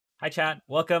Hi, chat.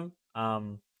 Welcome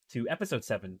to episode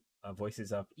 7 of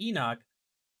Voices of Enoch,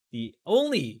 the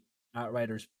only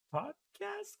Outriders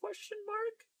podcast? Question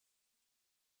mark.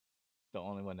 The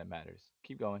only one that matters.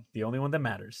 Keep going. The only one that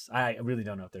matters. I really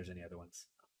don't know if there's any other ones.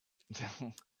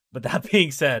 But that being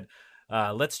said,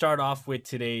 let's start off with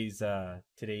today's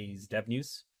dev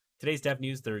news. Today's dev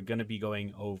news, they're going to be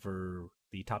going over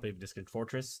the topic of Distant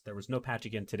Fortress. There was no patch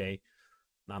again today.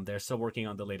 They're still working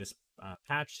on the latest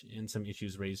patch and some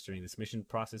issues raised during this mission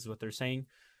process is what they're saying.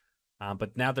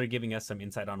 But now they're giving us some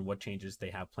insight on what changes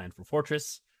they have planned for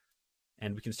Fortress.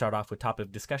 And we can start off with topic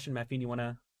of discussion. Maffeine, you want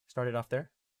to start it off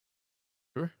there?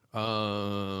 Sure.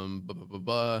 All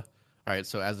right.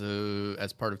 So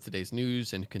as part of today's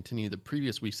news and continue the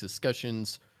previous week's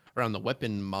discussions around the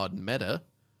weapon mod meta,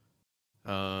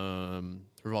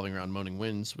 revolving around Moaning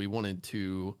Winds, we wanted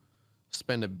to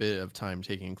spend a bit of time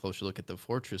taking a closer look at the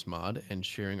Fortress mod and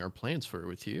sharing our plans for it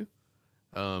with you.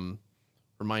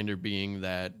 Reminder being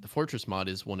that the Fortress mod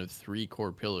is one of 3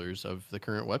 core pillars of the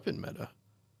current weapon meta.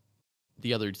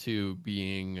 The other 2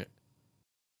 being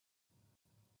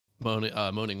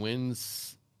Moaning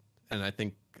Winds, and I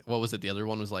think, what was it? The other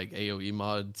one was like AoE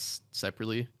mods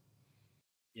separately.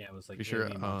 Yeah, it was like sure.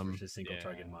 AoE mods versus single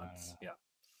target mods. Yeah.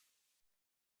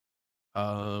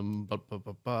 The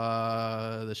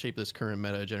shape of this current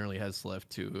meta generally has left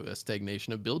to a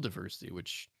stagnation of build diversity,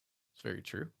 which is very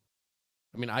true.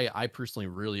 I mean, I personally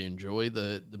really enjoy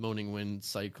the Moaning Wind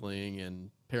cycling and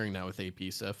pairing that with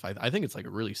AP stuff. I think it's like a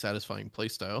really satisfying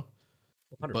playstyle.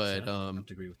 100%. But I have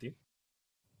to agree with you.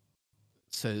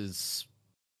 Says,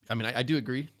 I mean, I do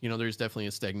agree. You know, there's definitely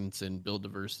a stagnance in build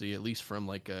diversity, at least from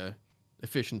like a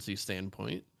efficiency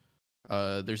standpoint.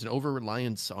 There's an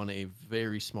over-reliance on a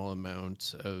very small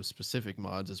amount of specific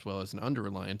mods, as well as an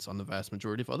under-reliance on the vast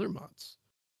majority of other mods.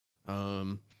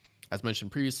 As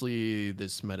mentioned previously,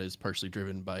 this meta is partially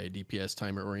driven by a DPS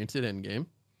timer-oriented endgame,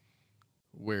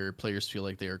 where players feel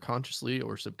like they are consciously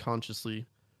or subconsciously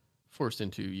forced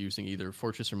into using either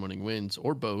Fortress or Moaning Winds,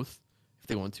 or both, if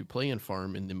they want to play and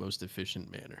farm in the most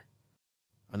efficient manner.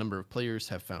 A number of players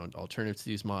have found alternatives to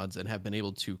these mods and have been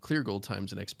able to clear gold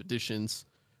times and expeditions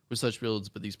with such builds,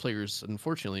 but these players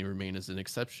unfortunately remain as an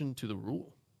exception to the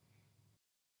rule.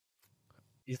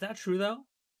 Is that true though?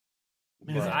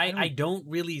 Because I don't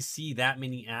really see that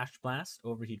many Ash Blast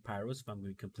Overheat Pyros, if I'm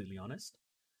being completely honest.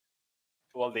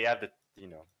 Well, they have the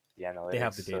analytics. They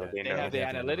have the data. So they have the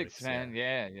analytics, man.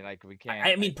 Yeah, like we can't.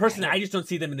 I mean, personally, I just don't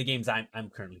see them in the games I'm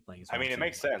currently playing. I mean, it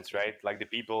makes sense, right? Like the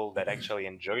people that actually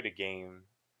enjoy the game,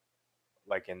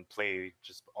 like, and play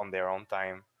just on their own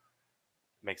time,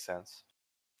 makes sense.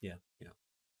 Yeah.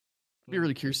 I'd be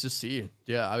really curious to see.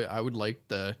 Yeah, I would like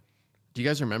the. Do you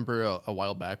guys remember a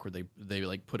while back where they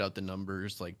like put out the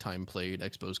numbers, like time played,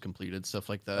 expos completed, stuff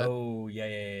like that? Oh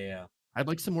yeah. I'd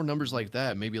like some more numbers like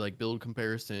that. Maybe like build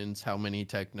comparisons, how many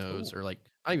technos, or like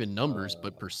not even numbers,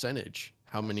 but percentage.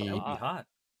 How many? That would be hot.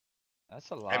 That's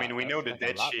a lot. I mean, we know the like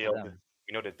Dead Shield.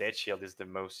 We know the Dead Shield is the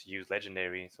most used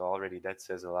legendary, so already that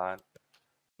says a lot.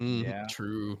 Yeah.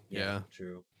 True. Yeah.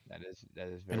 True. That is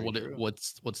very and true.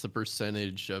 What's the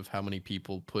percentage of how many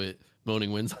people put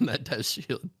Moaning Winds on that Death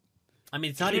Shield? I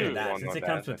mean, it's not even that. Since it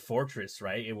comes with Fortress,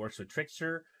 right? It works with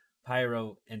Trickster,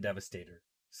 Pyro, and Devastator.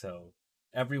 So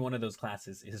every one of those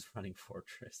classes is running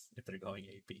Fortress if they're going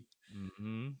AP.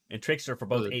 Mm-hmm. And Trickster for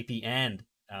both AP and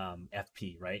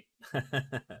FP, right? So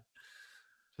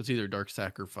it's either Dark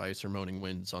Sacrifice or Moaning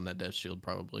Winds on that Death Shield,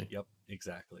 probably. Yep,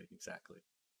 exactly.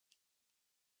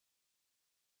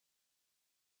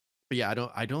 But yeah, I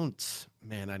don't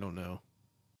know.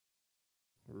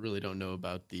 I really don't know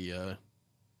about the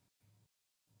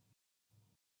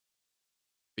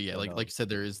but yeah, like you said,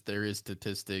 there is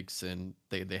statistics and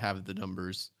they have the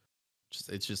numbers.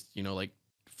 It's just, you know, like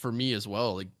for me as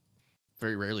well, like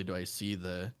very rarely do I see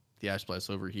the Ash Blast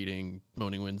overheating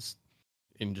Moaning Winds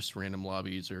in just random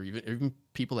lobbies or even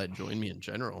people that join me in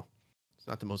general. It's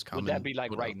not the most common. Would that be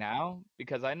like right now?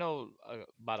 Because I know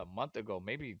about a month ago,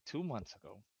 maybe 2 months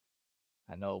ago,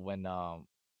 I know when I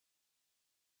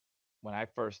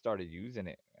first started using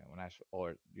it,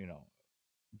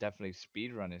 definitely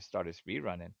started speed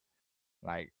running,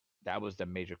 like that was the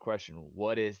major question.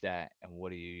 What is that and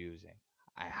what are you using?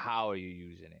 How are you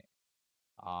using it?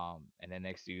 And then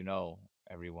next thing you know,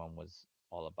 everyone was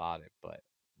all about it, but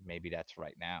maybe that's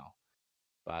right now.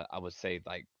 But I would say,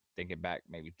 like, thinking back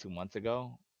maybe 2 months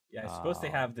ago. Yeah, I suppose they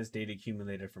have this data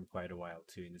accumulated from quite a while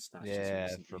too, and it's not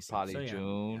just for probably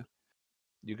June. Yeah.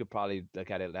 You could probably look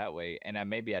at it that way, and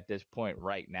maybe at this point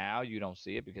right now you don't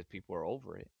see it because people are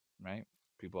over it, right?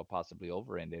 People are possibly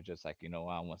over it, and they're just like, I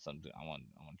want something. I want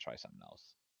to try something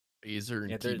else.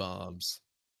 Phaser and T-bombs.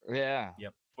 Yeah.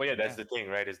 Yep. Well, yeah, that's Yeah. the thing,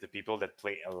 right? Is the people that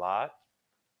play a lot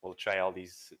will try all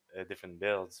these different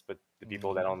builds, but the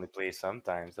people that Mm-hmm. only play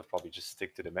sometimes, they'll probably just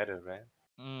stick to the meta, right?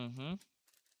 Mm-hmm.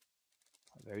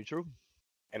 Very true.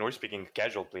 And we're speaking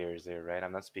casual players there, right?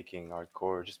 I'm not speaking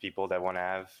hardcore, just people that want to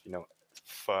have,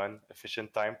 fun,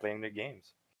 efficient time playing their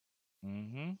games.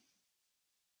 Mm-hmm.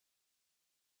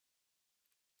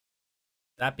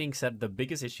 That being said, the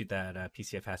biggest issue that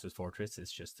PCF has with Fortress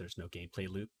is just there's no gameplay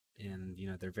loop, and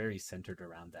they're very centered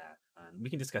around that. We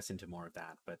can discuss into more of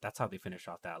that, but that's how they finish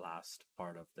off that last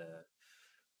part of the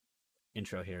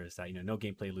intro here. Is that no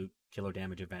gameplay loop, killer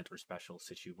damage event, or special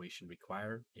situation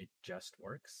require. It just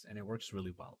works, and it works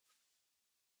really well.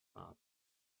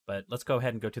 But let's go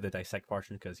ahead and go to the dissect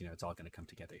portion because it's all going to come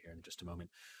together here in just a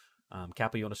moment.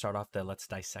 Kappa, you want to start off the let's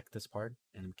dissect this part,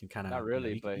 and we can kind of Not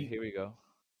really, but here we go.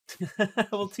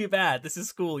 well, too bad. This is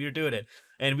school. You're doing it,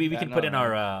 and we Yeah, can put no, in no.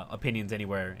 our opinions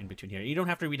anywhere in between here. You don't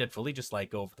have to read it fully. Just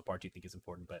like go over the part you think is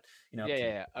important. But up Yeah, to you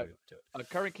yeah, how yeah. you want to do it. A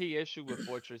current key issue with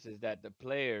Fortress is that the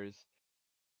players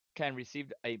can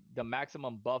receive the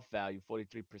maximum buff value,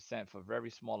 43%, for a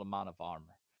very small amount of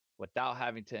armor, without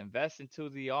having to invest into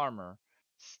the armor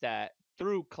stat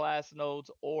through class nodes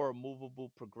or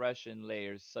movable progression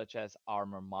layers such as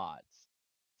armor mods.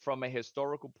 From a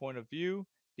historical point of view,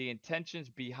 the intentions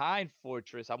behind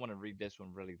Fortress, I want to read this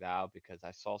one really loud because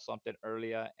I saw something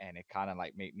earlier and it kind of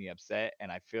like made me upset.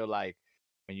 And I feel like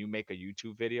when you make a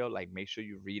YouTube video, like make sure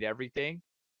you read everything,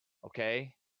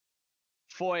 okay?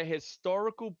 For a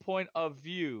historical point of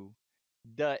view,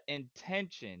 the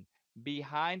intention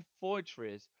behind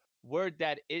Fortress were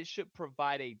that it should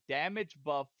provide a damage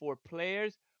buff for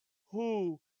players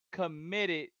who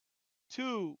committed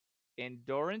to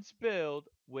endurance build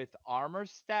with armor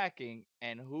stacking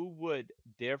and who would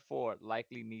therefore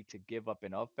likely need to give up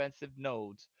an offensive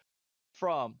nodes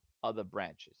from other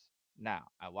branches. Now,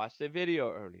 I watched a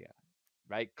video earlier,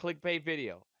 right? Clickbait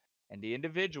video. And the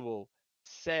individual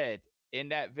said in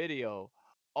that video,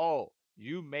 "Oh,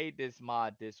 you made this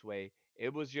mod this way.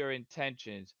 It was your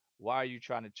intentions. Why are you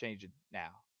trying to change it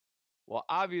now?" Well,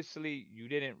 obviously, you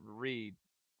didn't read,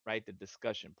 right, the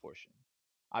discussion portion.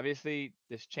 Obviously,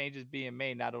 this change is being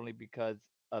made not only because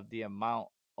of the amount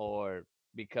or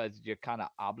because you're kind of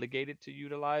obligated to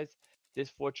utilize this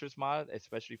Fortress mod,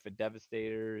 especially for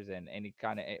Devastators and any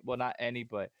kind of, well, not any,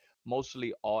 but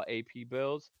mostly all AP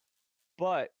builds,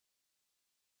 but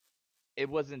it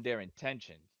wasn't their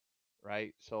intention,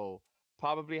 right? So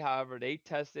probably however they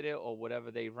tested it or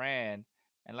whatever they ran,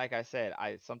 and like I said,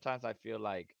 I sometimes I feel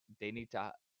like they need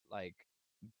to like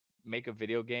make a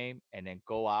video game and then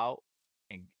go out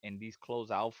and in these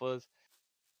closed alphas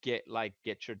get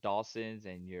your Dawsons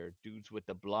and your dudes with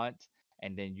the blunt,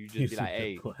 and then you just be Using like, the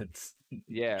hey, bloods.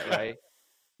 yeah, right.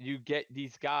 You get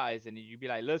these guys and you be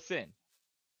like, listen,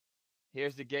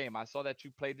 here's the game. I saw that you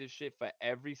played this shit for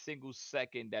every single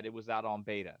second that it was out on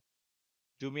beta.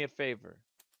 Do me a favor,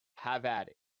 have at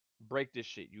it. Break this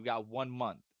shit. You got 1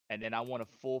 month, and then I want a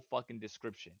full fucking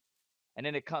description. And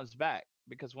then it comes back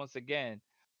because once again,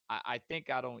 I think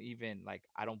I don't even like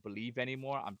I don't believe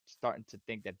anymore. I'm starting to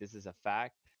think that this is a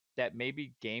fact that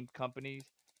maybe game companies,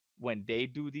 when they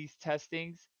do these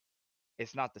testings,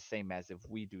 it's not the same as if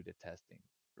we do the testing,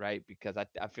 right? Because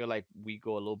I feel like we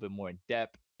go a little bit more in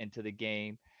depth into the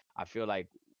game. I feel like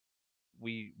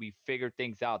we figure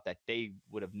things out that they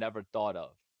would have never thought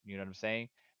of. You know what I'm saying?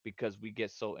 Because we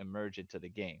get so immersed into the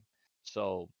game.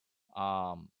 So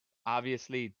um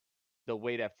obviously the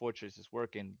way that Fortress is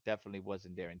working definitely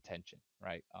wasn't their intention,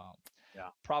 right? Yeah.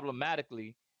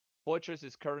 Problematically, Fortress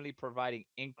is currently providing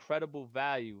incredible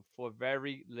value for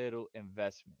very little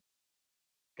investment.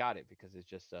 Got it, because it's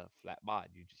just a flat mod.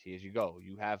 You just Here you go.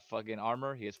 You have fucking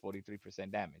armor. Here's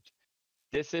 43% damage.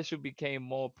 This issue became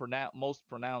most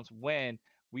pronounced when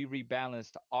we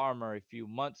rebalanced armor a few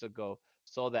months ago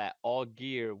so that all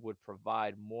gear would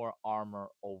provide more armor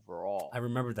overall. I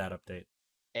remember that update.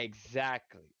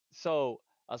 Exactly. So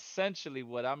essentially,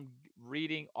 what I'm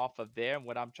reading off of there and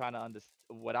what I'm trying to understand,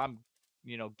 what I'm,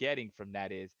 getting from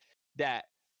that is that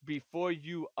before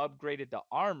you upgraded the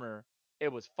armor, it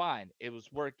was fine. It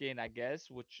was working, I guess,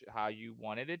 which how you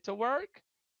wanted it to work.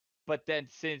 But then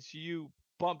since you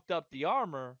bumped up the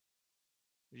armor,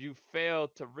 you fail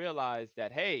to realize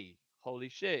that, hey, holy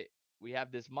shit, we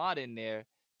have this mod in there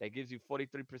that gives you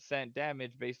 43%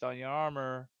 damage based on your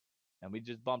armor, and we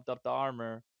just bumped up the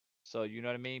armor. So you know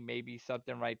what I mean? Maybe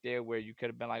something right there where you could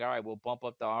have been like, all right, we'll bump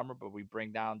up the armor, but we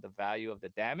bring down the value of the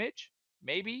damage.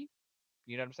 Maybe,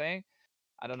 you know what I'm saying?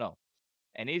 I don't know.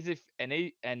 An easy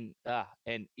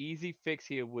fix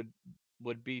here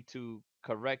would be to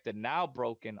correct the now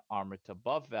broken armor to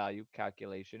buff value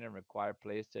calculation and require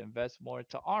players to invest more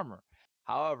into armor.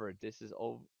 However, this is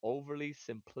overly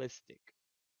simplistic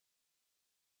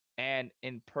and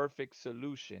imperfect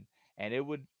solution, and it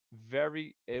would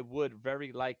very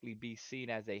likely be seen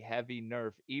as a heavy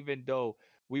nerf, even though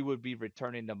we would be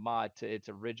returning the mod to its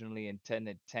originally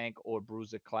intended tank or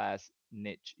bruiser class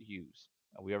niche use.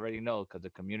 And we already know because the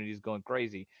community is going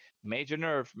crazy. Major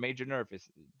nerf is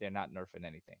they're not nerfing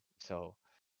anything. So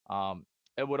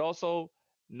it would also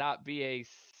not be a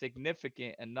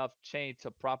significant enough change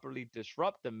to properly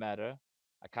disrupt the meta.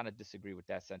 I kind of disagree with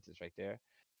that sentence right there.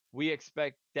 We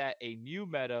expect that a new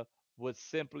meta would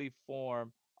simply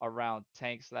form around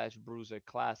tank slash bruiser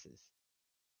classes,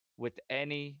 with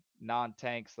any non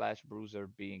tank slash bruiser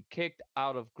being kicked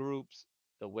out of groups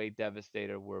the way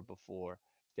Devastator were before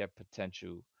their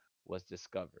potential was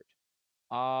discovered.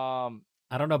 Um,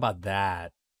 I don't know about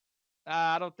that.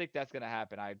 I don't think that's gonna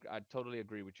happen. I totally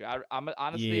agree with you. I'm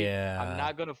honestly I'm Yeah.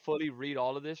 not gonna fully read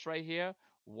all of this right here.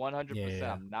 Yeah. 100%.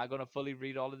 Yeah. I'm not gonna fully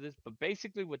read all of this, but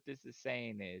basically what this is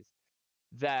saying is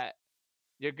that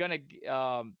you're gonna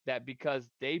that because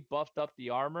they buffed up the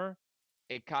armor,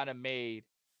 it kind of made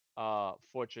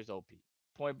Fortress OP.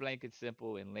 Point blank and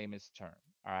simple in layman's term.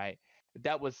 All right.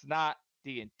 That was not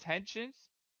the intentions,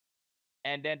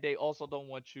 and then they also don't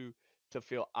want you to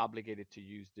feel obligated to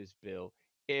use this build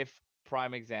if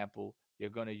prime example you're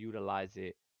going to utilize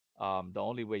it. The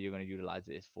only way you're going to utilize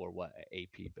it is for what an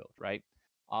AP build, right?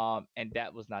 And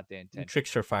that was not the intention.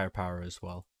 Trickster firepower as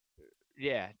well.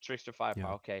 Yeah, trickster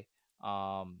firepower. Yeah. Okay.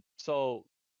 So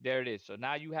there it is. So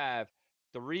now you have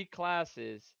three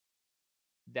classes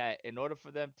that, in order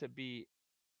for them to be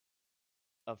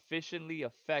efficiently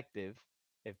effective,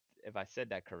 if I said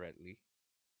that correctly.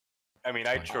 I mean,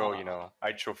 Fine.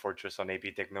 I throw Fortress on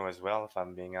AP Techno as well, if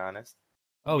I'm being honest.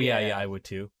 Oh yeah, Yeah. I would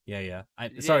too. Yeah.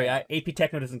 Sorry, Yeah. AP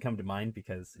Techno doesn't come to mind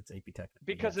because it's AP Techno. but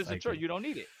Because yes, it's I a choice. agree. You don't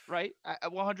need it, right?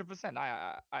 100%.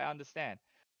 I understand.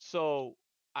 So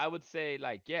I would say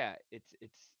like, yeah,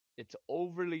 it's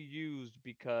overly used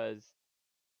because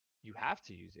you have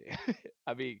to use it.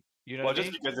 I mean, you know Well, what I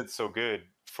just mean? because it's so good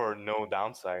for no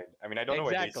downside. I mean, I don't know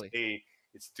why they Exactly. say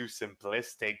it's too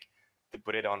simplistic to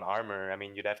put it on armor. I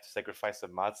mean, you'd have to sacrifice a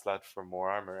mod slot for more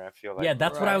armor. I feel Yeah, like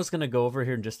that's what I Right. was gonna go over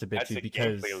here in just a bit that's too a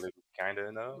because gameplay loop, kind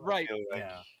of. No, I Right. feel like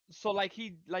yeah, So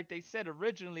like they said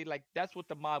originally, like that's what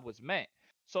the mod was meant.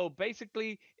 So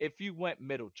basically, if you went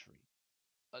middle tree,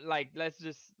 like let's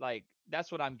just like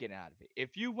that's what I'm getting out of it.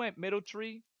 If you went middle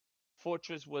tree,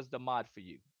 Fortress was the mod for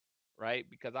you, right?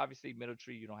 Because obviously middle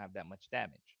tree you don't have that much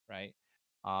damage, right?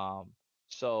 Um,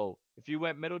 so if you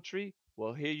went middle tree,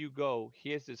 well here you go.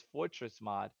 Here's this Fortress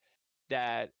mod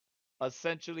that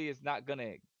essentially is not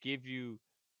gonna give you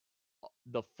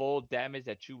the full damage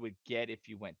that you would get if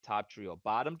you went top tree or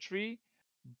bottom tree,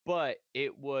 but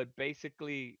it would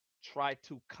basically try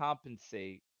to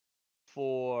compensate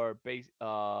for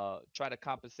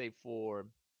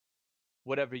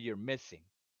whatever you're missing,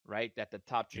 right? That the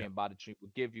top tree yeah. and bottom tree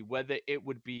would give you, whether it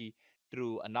would be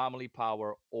through anomaly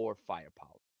power or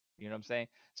firepower. You know what I'm saying?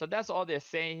 So that's all they're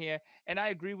saying here. And I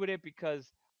agree with it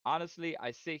because honestly,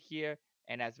 I sit here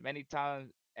and as many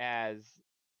times as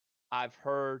I've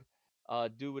heard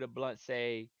Dude with a Blunt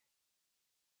say,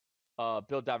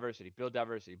 build diversity, build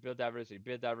diversity, build diversity,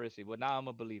 build diversity. Well, now I'm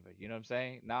a believer. You know what I'm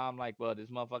saying? Now I'm like, well, this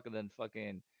motherfucker done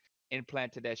fucking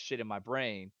implanted that shit in my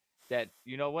brain. That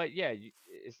you know what? Yeah,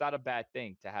 it's not a bad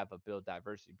thing to have a build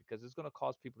diversity because it's gonna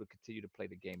cause people to continue to play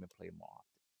the game and play more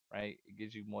often, right? It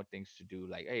gives you more things to do.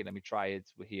 Like, hey, let me try it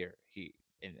with here,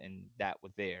 and that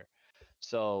with there.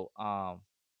 So,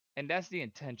 and that's the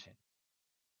intention.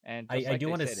 And just I like do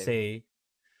they want to said, say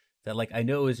that like I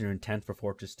know it was your intent for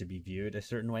Fortress to be viewed a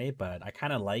certain way, but I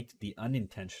kind of liked the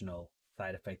unintentional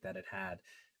side effect that it had,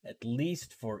 at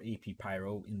least for AP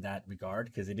Pyro in that regard,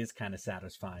 because it is kind of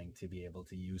satisfying to be able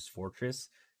to use Fortress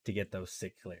to get those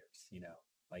sick clears.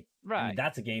 Like I mean right,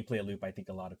 that's a gameplay loop I think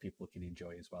a lot of people can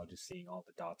enjoy as well, just seeing all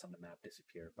the dots on the map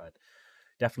disappear. But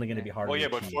definitely going to yeah, be harder well, to yeah,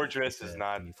 but achieve with Fortress is the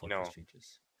not. new Fortress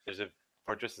changes. There's a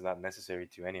Fortress is not necessary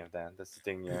to any of that. That's the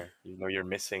thing you're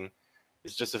missing.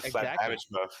 It's just a flat exactly. damage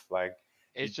buff. Like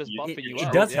It's just It, buffing you it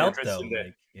up. throw does Yeah, help Fortress though. in the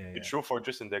Like yeah, you yeah. throw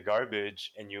Fortress in the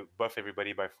garbage and you buff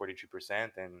everybody by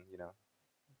 42%, and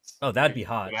Oh, that'd you're be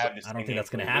hot. gonna have the I don't same think that's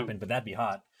gonna gameplay loop. happen, but that'd be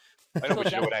hot. I know, so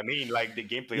but you know that's what I mean. Like the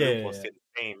gameplay Yeah, loop yeah, will yeah. stay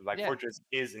the same. Like yeah. Fortress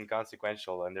is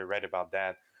inconsequential, and they're right about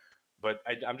that. But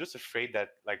I'm just afraid that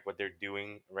like what they're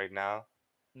doing right now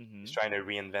is Hmm. trying to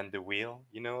reinvent the wheel.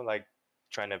 Like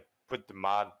trying to put the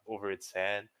mod over its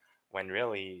head when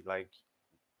really like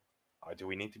do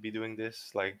we need to be doing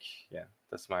this? Like, yeah,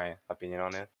 that's my opinion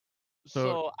on it. So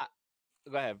So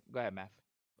Go ahead, Math.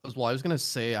 Well, I was gonna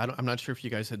say I'm not sure if you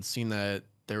guys had seen that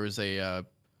there was a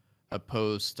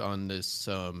post on this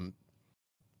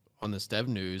dev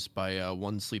news by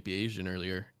one sleepy Asian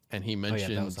earlier, and Oh yeah,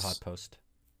 that was a hot post.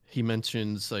 he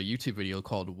mentions a YouTube video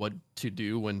called "What to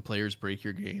Do When Players Break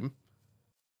Your Game."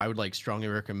 I would like strongly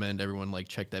recommend everyone like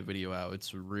check that video out.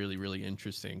 It's really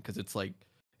interesting because it's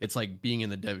like being in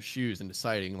the dev's shoes and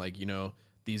deciding like, you know,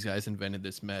 these guys invented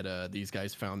this meta, these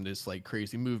guys found this like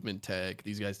crazy movement tech,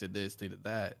 these guys did this, they did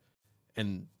that,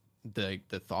 and the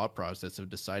thought process of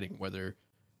deciding whether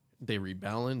they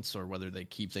rebalance or whether they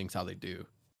keep things how they do.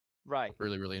 Right.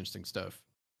 Really interesting stuff.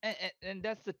 And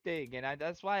that's the thing, and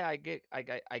that's why I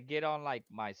get on like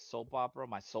my soap opera,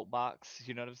 my soapbox.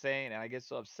 You know what I'm saying? And I get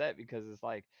so upset because it's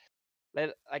like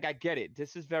I get it.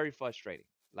 This is very frustrating.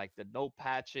 Like the no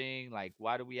patching. Like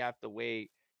why do we have to wait?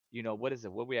 You know what is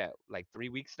it? What we at? Like 3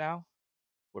 weeks now?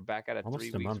 We're back at a Almost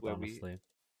 3 weeks month, where honestly.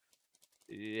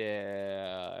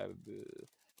 yeah.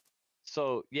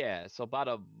 So yeah, so about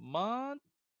a month.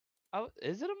 Oh,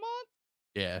 is it a month?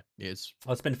 Yeah, it's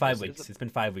Oh, it's been 5 It's- weeks. It's been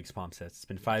 5 weeks, Palm says. It's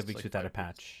been 5 weeks like without a 5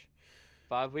 weeks. patch.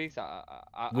 5 weeks. I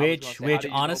was gonna say, how Which do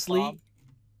you know, honestly, Palm?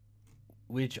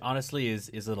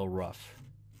 is a little rough.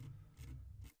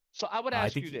 So I would I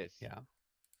ask think you this. yeah,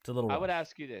 it's a little I rough. would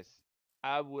ask you this.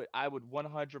 I would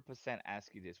 100%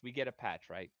 ask you this. We get a patch,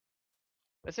 right?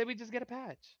 Let's say we just get a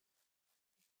patch.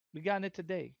 We got it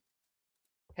today.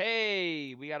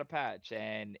 Hey, we got a patch,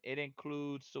 and it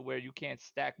includes to where you can't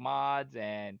stack mods,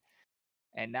 and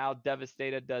now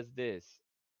Devastator does this.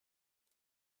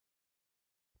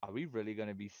 Are we really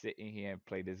gonna be sitting here and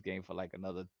play this game for like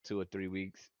another 2 or 3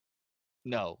 weeks?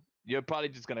 No. You're probably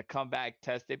just gonna come back,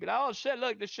 test it, be like, oh shit,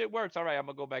 look, this shit works. All right, I'm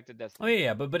gonna go back to Oh Destiny.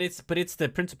 yeah, but it's the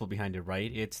principle behind it,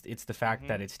 right? It's the fact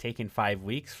that Mhm. it's taken 5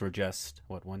 weeks for just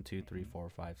what 1, 2, 3, Mhm. 4,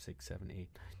 5, 6, 7, 8,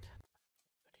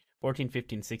 14,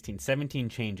 15, 16, 17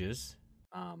 changes.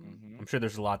 I'm Mhm. sure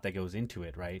there's a lot that goes into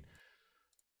it, right?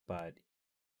 But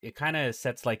it kind of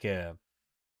sets like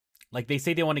they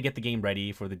say they want to get the game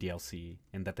ready for the DLC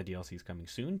and that the DLC is coming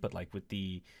soon, but like with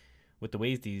the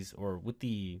ways these or with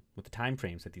the time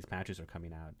frames that these patches are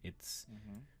coming out, it's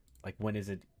Mhm. like when is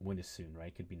soon,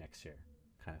 right? Could be next year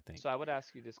kind of thing. So I would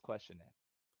ask you this question then,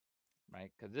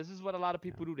 right? Because this is what a lot of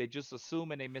people Yeah. do. They just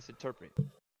assume and they misinterpret.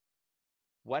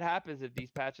 What happens if these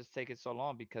patches take it so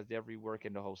long because they're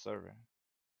reworking the whole server,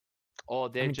 or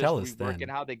I they're mean, just tell us reworking then.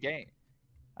 how the game?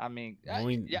 I mean,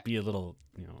 Only yeah, be a little,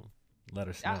 let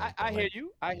us know. But I hear like,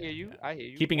 you. I yeah, hear you. yeah. I hear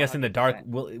you. Keeping One us in the hundred dark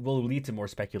percent. will lead to more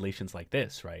speculations like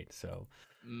this, right? So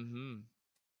Mhm.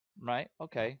 Right. yeah.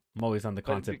 Okay. I'm always on the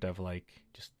But concept of like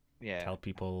just yeah. tell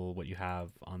people what you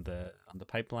have on the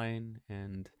pipeline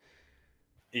and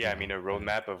Yeah, I mean, a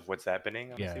roadmap of what's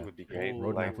happening honestly yeah, would be yeah. great.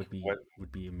 Roadmap Like Ooh.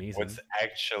 would be what's amazing.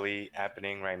 actually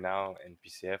happening right now in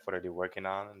PCF? What are they working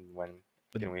on, and when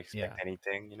But can we yeah, expect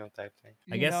anything? Type thing.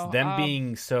 I You guess know, them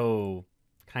being so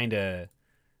kind of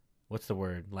what's the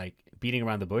word, like beating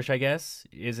around the bush, I guess,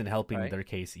 isn't helping right. their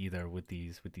case either with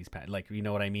these like, you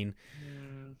know what I mean?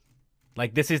 Mm,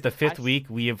 Like this is the I fifth week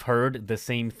we have heard the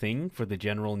same thing for the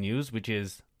general news, which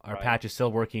is our right. patch is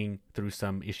still working through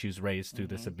some issues raised through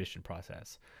the Mhm. submission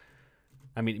process.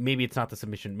 I mean, maybe it's not the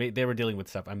submission. They were dealing with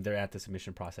stuff. They're at the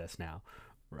submission process now,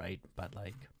 right? But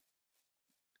like,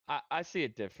 I see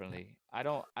it differently. I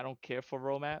don't care for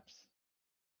roadmaps.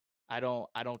 I don't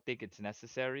think it's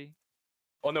necessary.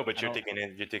 Oh no, but I don't.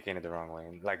 you're taking it the wrong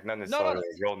way. Like not No, no, necessarily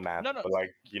no, a roadmap, no, no. but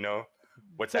like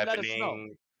what's To let us know.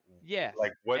 happening. Yes.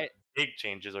 Like what eh, big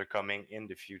changes are coming in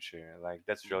the future. Like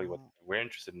that's really what we're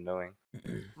interested in knowing.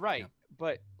 right. yeah.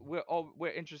 But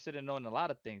we're interested in knowing a lot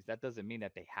of things. That doesn't mean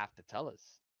that they have to tell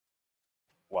us.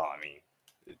 Well, I mean,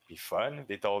 it'd be fun if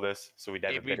they told us, so we'd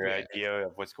have a If we better re- idea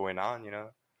of what's going on.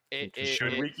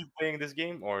 Should it we keep playing this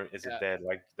game, or is it uh, dead?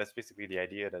 Like that's basically the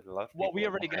idea that a lot of well, people we are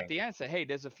already got wondering. the answer. Hey,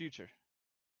 there's a future.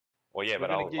 Well, yeah, We're but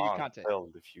gonna how give you long content. till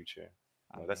the future?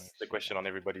 I mean, That's the shit. question on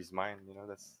everybody's mind.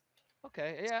 That's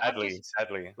Okay. Yeah. I'm sadly, just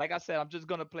sadly. like I said. I'm just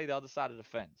gonna play the other side of the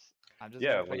fence. I'm just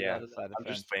Yeah, gonna well, play the yeah. other side of I'm the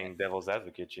just fence. playing devil's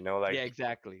advocate. Yeah. Like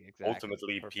Exactly. Exactly.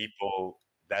 ultimately, Perfect. people.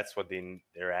 That's what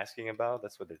they're asking about.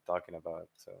 That's what they're talking about.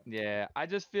 So Yeah, I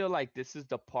just feel like this is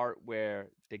the part where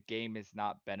the game is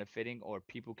not benefiting or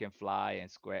people can fly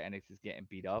and Square Enix is getting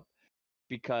beat up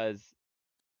because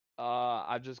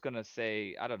I'm just gonna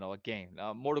say, I don't know, a game,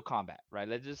 Mortal Kombat, right?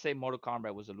 Let's just say Mortal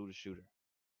Kombat was a looter shooter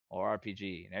or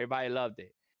RPG and everybody loved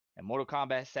it. And Mortal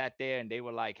Kombat sat there and they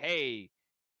were like, "Hey,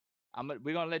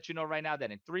 we're gonna let you know right now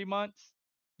that in 3 months,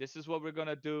 this is what we're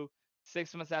gonna do.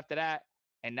 6 months after that,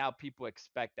 and now people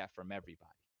expect that from everybody."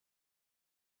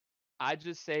 I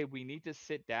just say we need to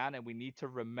sit down and we need to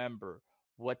remember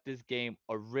what this game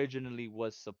originally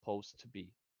was supposed to be.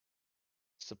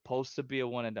 Supposed to be a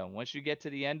one and done. Once you get to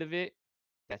the end of it,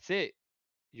 that's it.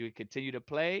 You continue to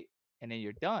play, and then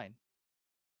you're done.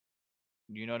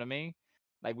 You know what I mean?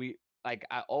 Like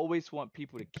I always want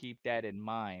people to keep that in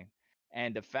mind.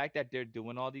 And the fact that they're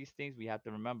doing all these things, we have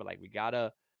to remember, like we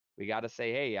gotta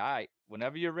say, hey, all right,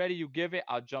 whenever you're ready, you give it,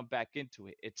 I'll jump back into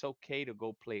it. It's okay to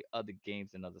go play other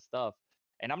games and other stuff.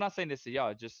 And I'm not saying this to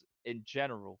y'all, just in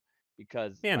general,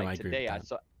 because Yeah, no, like I agree with today I that.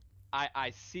 saw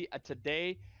I see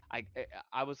today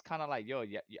I was kind of like, yo,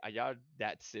 yeah, are y'all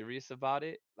that serious about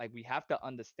it? Like we have to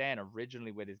understand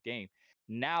originally with this game.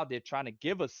 Now they're trying to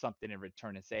give us something in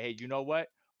return and say, hey, you know what?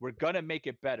 We're gonna make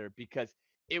it better because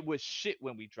it was shit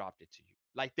when we dropped it to you.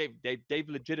 Like they've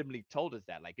legitimately told us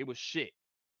that. Like it was shit.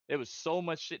 There was so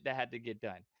much shit that had to get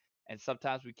done. And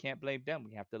sometimes we can't blame them.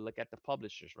 We have to look at the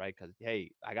publishers, right? Because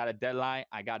hey, I got a deadline,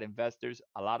 I got investors,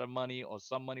 a lot of money or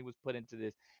some money was put into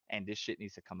this, and this shit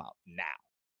needs to come out now,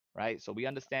 right? So we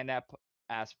understand that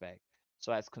aspect.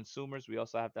 So as consumers, we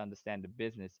also have to understand the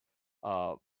business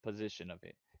uh position of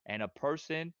it. And a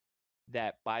person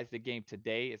that buys the game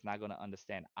today is not going to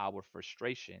understand our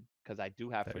frustration because I do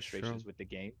have That is true. frustrations with the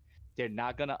game. They're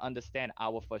not going to understand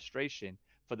our frustration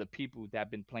for the people that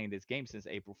have been playing this game since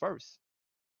April 1st.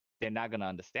 They're not going to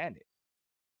understand it,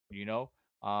 you know?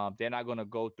 They're not going to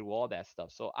go through all that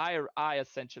stuff. So I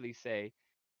essentially say,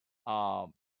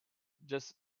 um,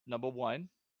 just number one,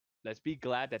 let's be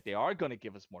glad that they are going to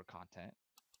give us more content.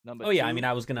 Number Oh yeah, I mean, two,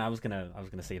 I was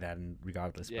gonna say that, and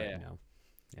regardless, but yeah,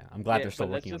 yeah, I'm glad yeah, they're still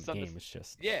but let's working on just the game. It's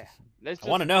just, yeah, let's I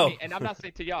want just to I know. mean, and I'm not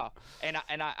saying to y'all, and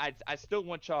I still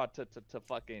want y'all to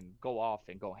fucking go off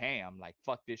and go ham, like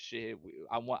fuck this shit.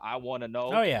 I want to Oh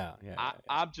know. yeah, yeah, yeah, yeah.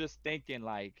 I'm just thinking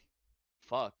like,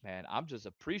 fuck, man, I'm just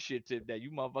appreciative that you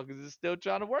motherfuckers is still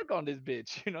trying to work on this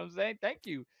bitch. You know what I'm saying? Thank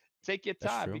you. Take your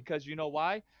That's time true. because you know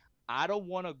why? I don't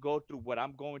want to go through what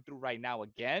I'm going through right now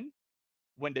again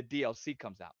when the DLC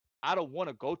comes out. I don't want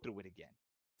to go through it again.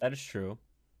 That is true.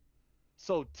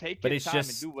 So take But your it's time and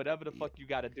just, do whatever the fuck you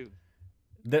got to do.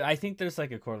 I think there's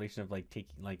like a correlation of like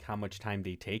taking like how much time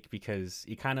they take because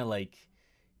it kind of like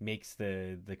makes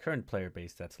the current player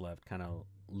base that's left kind of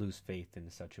lose faith in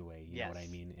such a way. You know what I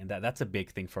Yes. mean? And that's a big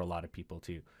thing for a lot of people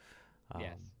too.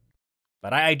 Yes.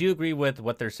 But I do agree with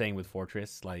what they're saying with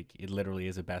Fortress. Like it literally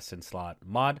is a best in slot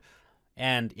mod,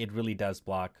 and it really does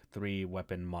block 3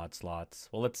 weapon mod slots.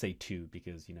 Well, let's say 2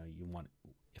 because you want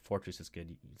if Fortress is good.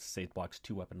 You say it blocks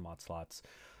 2 weapon mod slots.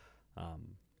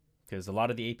 Because a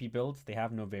lot of the AP builds they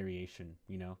have no variation.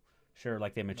 Sure,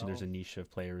 like they mentioned, there's No. a niche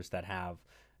of players that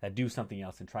do something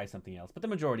else and try something else, but the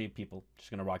majority of people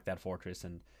just gonna rock that Fortress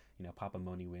and pop a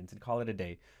Moni wins and call it a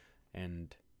day.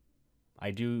 And I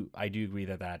do agree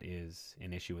that that is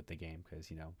an issue with the game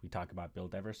because we talk about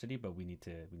build diversity, but we need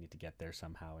to get there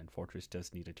somehow, and Fortress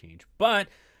does need a change. But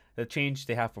the change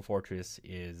they have for Fortress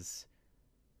is,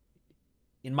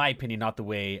 in my opinion, not the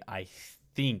way I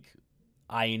think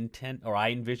I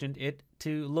envisioned it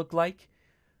to look like.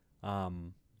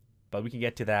 Um, but we can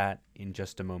get to that in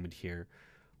just a moment here.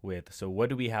 So what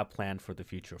do we have planned for the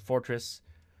future of Fortress?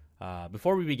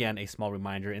 Before we begin, a small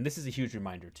reminder, and this is a huge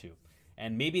reminder too.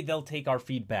 And maybe they'll take our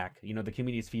feedback, the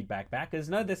community's feedback back, because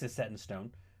none of this is set in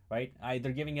stone, right?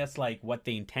 They're giving us like what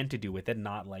they intend to do with it,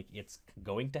 not like it's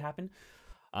going to happen.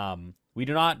 We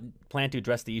do not plan to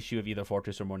address the issue of either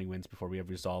Fortress or Morning Winds before we have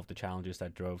resolved the challenges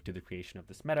that drove to the creation of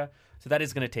this meta, so that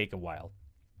is going to take a while.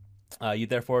 You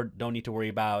therefore don't need to worry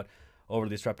about overly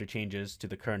disruptive changes to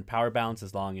the current power balance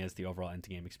as long as the overall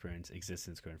end-game experience exists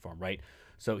in its current form, right?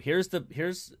 So here's what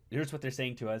they're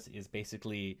saying to us is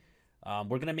basically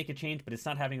we're gonna make a change, but it's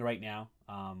not happening right now.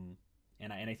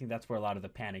 And I think that's where a lot of the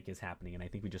panic is happening, and I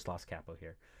think we just lost Capo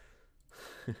here.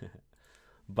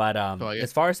 But So I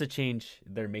as far as the change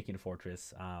they're making to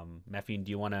Fortress, Maffeine,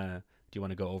 do you wanna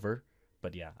go over?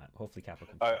 But yeah, hopefully Capo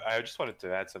comes. I just wanted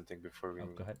to add something before we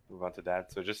Go ahead. move on to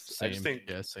that. So I just same, think.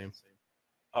 yeah, same.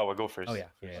 Oh, we'll go first. Oh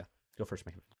yeah. Go first,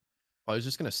 Maffeine. I was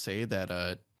just gonna say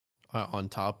that on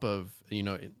top of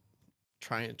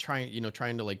trying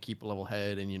to like keep a level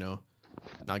head and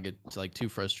not get like too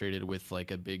frustrated with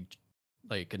like a big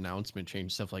like announcement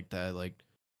change, stuff like that. Like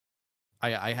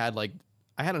I had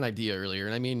an idea earlier,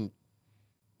 and I mean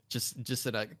just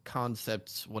at a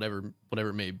concept, whatever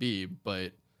it may be,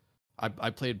 but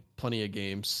I played plenty of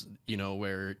games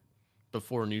where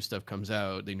before new stuff comes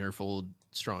out they nerf old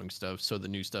strong stuff so the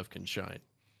new stuff can shine.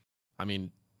 I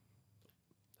mean,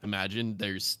 imagine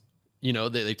there's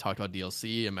they talked about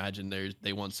DLC. Imagine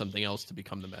they want something else to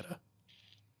become the meta,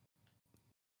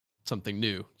 something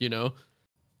new.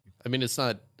 I mean,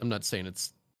 I'm not saying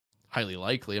it's highly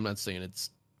likely. I'm not saying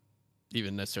it's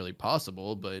even necessarily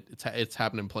possible, but it's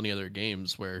happened in plenty of other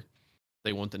games where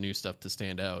they want the new stuff to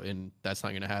stand out, and that's not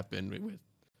going to happen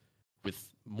with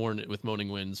Moaning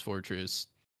Winds Fortress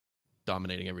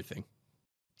dominating everything.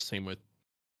 Same with,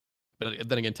 but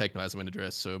then again, Techno hasn't been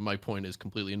addressed, so my point is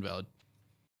completely invalid.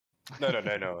 No, not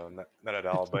at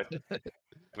all. But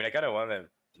I mean, I kind of want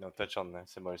to touch on a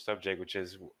similar subject, which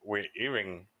is we're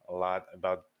hearing a lot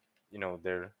about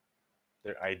their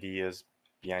ideas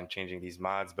behind changing these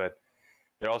mods, but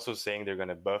they're also saying they're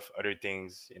gonna buff other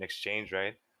things in exchange,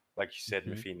 right? Like you said, Mhm.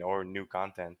 Maffeine, or new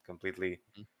content completely.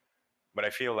 But I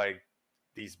feel like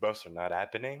these buffs are not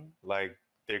happening. Like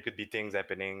there could be things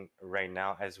happening right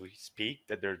now as we speak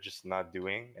that they're just not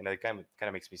doing, and that kind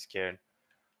of makes me scared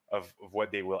of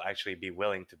what they will actually be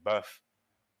willing to buff.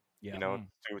 Yeah, Mm.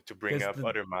 To bring because up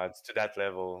other mods to that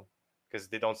level, because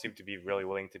they don't seem to be really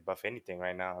willing to buff anything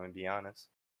right now. I'm gonna be honest.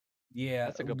 yeah,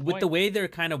 That's a good with the point. way they're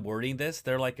kind of wording this,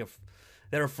 they're like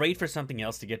they're afraid for something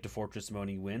else to get to Fortress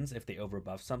Moaning Winds if they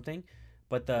overbuff something.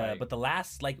 Right. But the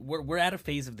last, like, we're at a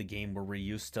phase of the game where we're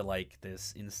used to like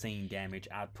this insane damage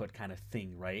output kind of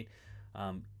thing, right?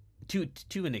 Um,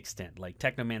 to an extent, like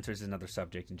Technomancer is another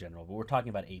subject in general, but we're talking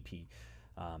about AP.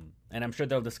 And I'm sure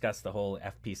they'll discuss the whole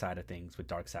FP side of things with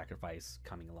Dark Sacrifice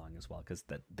coming along as well, because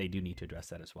that they do need to address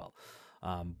that as well.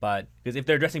 But because if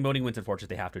they're addressing Moaning Winds and Fortress,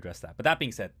 they have to address that. But that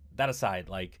being said, that aside,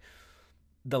 like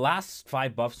the last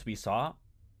 5 buffs we saw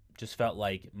just felt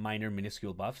like minor,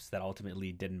 minuscule buffs that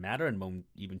ultimately didn't matter and won't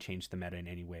even change the meta in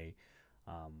any way.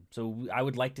 So I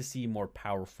would like to see more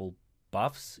powerful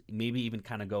buffs, maybe even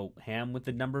kind of go ham with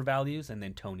the number values and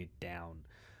then tone it down,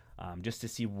 just to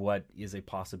see what is a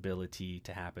possibility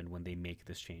to happen when they make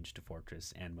this change to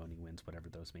Fortress and Moaning Winds, whatever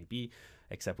those may be.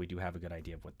 Except we do have a good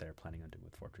idea of what they're planning on doing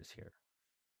with Fortress here.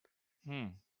 Hmm.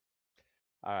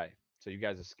 All right. So you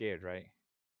guys are scared, right?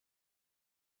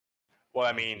 Well,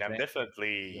 I Is mean, this I'm it? You're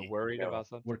definitely worried about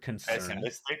We're something? concerned.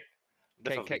 pessimistic, Can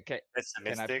definitely can can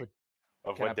can I pessimistic put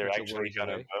of can I what they're put your actually worries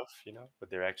gonna away? buff. What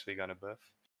they're actually gonna buff.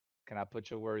 Can I put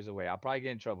your worries away? I'll probably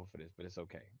get in trouble for this, but it's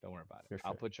okay. Don't worry about it. For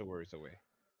I'll sure. put your worries away.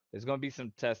 There's gonna be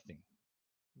some testing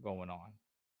going on,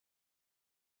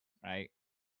 right?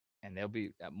 And there'll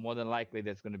be more than likely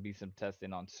there's gonna be some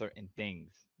testing on certain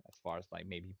things as far as like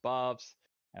maybe buffs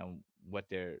and what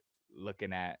they're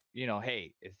looking at.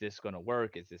 Hey, is this gonna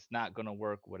work? Is this not gonna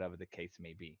work? Whatever the case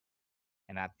may be.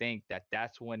 And I think that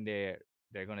that's when they're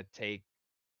gonna take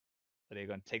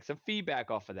some feedback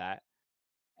off of that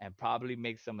and probably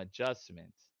make some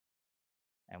adjustments.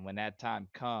 And when that time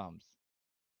comes,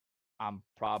 I'm Can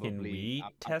probably we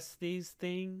test these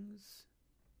things?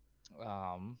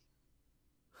 um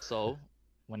so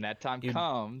when that time It,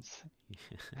 comes,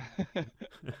 when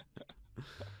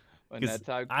because that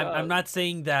time I'm comes, not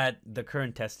saying that the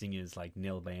current testing is like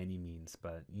nil by any means,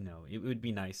 but it would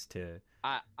be nice to,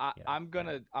 yeah, I'm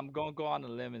gonna go on a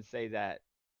limb and say that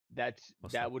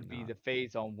most that likely would be not. the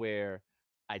phase on where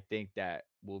I think that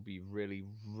we'll be really,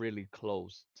 really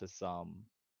close to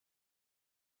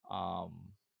um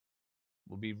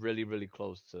we'll be really, really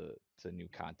close to new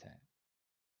content.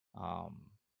 Um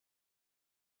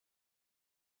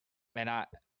and I'm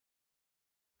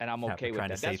Yeah, we're okay with trying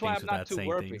to that. say That's why things I'm not without too saying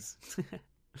worried. things.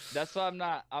 That's why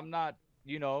I'm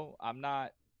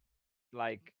not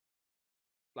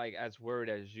like as worried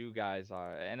as you guys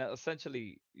are. And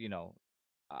essentially,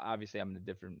 obviously I'm in a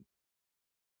different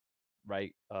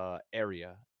right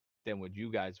area than what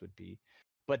you guys would be.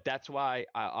 But that's why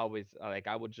I always like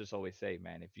I would just always say,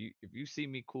 man, if you see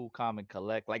me cool, calm, and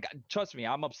collect, like trust me,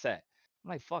 I'm upset. I'm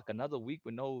like, fuck, another week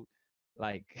with no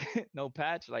like no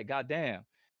patch, like goddamn,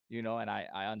 and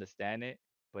I understand it,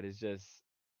 but it's just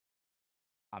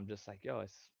I'm just like, yo,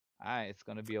 it's all right, it's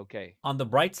gonna be okay. On the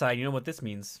bright side, you know what this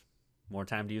means? More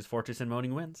time to use Fortress and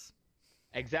Moaning Winds.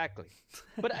 Exactly.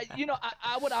 But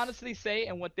I would honestly say,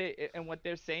 and what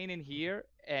they're saying in here,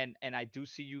 and I do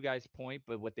see you guys' point,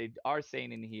 but what they are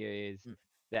saying in here is Mm.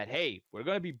 that hey, we're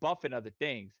gonna be buffing other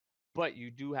things, but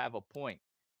you do have a point,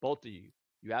 both of you.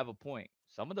 You have a point.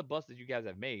 Some of the buffs that you guys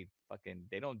have made, fucking,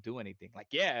 they don't do anything. Like,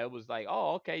 yeah, it was like,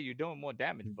 oh, okay, you're doing more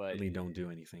damage, but Really don't do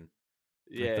anything.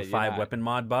 Like yeah, the you're 5 weapon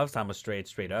mod buffs, I'm a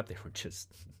straight up. They were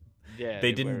just yeah,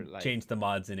 they they were didn't like, change the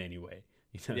mods in any way.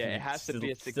 yeah, it has to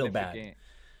be a Still bad. significant.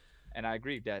 And I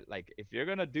agree that like if you're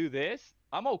gonna do this,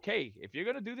 I'm okay. If you're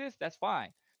gonna do this, that's fine.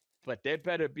 But there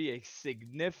better be a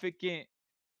significant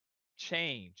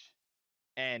change.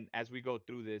 And as we go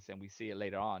through this and we see it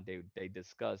later on, they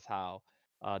discuss how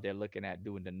they're looking at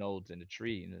doing the nodes in the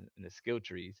tree in the skill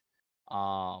trees.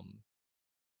 Um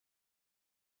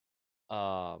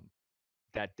uh,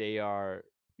 that they are,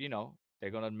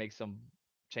 they're gonna make some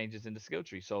changes in the skill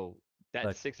tree. So that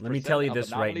Look, six let me tell percent you of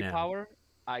this right anomaly now. power,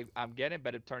 I'm getting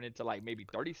better turn into like maybe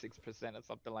 36% or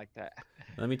something like that.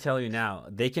 Let me tell you now.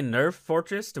 They can nerf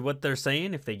Fortress to what they're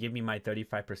saying if they give me my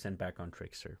 35% back on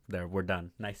Trickster. There, we're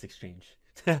done. Nice exchange.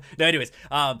 No, anyways,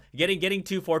 getting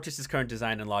to Fortress's current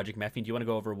design and logic. Maffeine, do you want to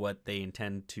go over what they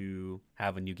intend to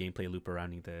have a new gameplay loop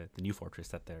around the new Fortress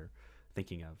that they're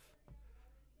thinking of?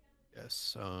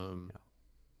 Yes.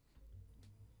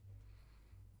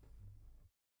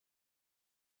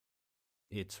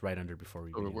 It's right under before we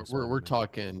We're begin. we're, So we're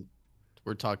talking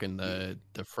we're talking the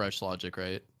fresh logic,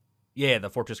 right? yeah, the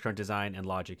Fortress current design and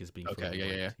logic is being Okay, fully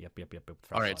yeah. reworked. Yep. Fresh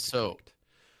All right, logic, so correct.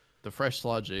 the fresh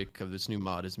logic of this new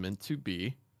mod is meant to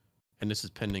be, and this is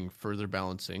pending further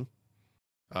balancing.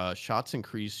 Shots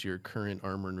increase your current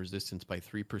armor and resistance by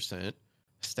 3%,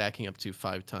 stacking up to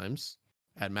 5 times.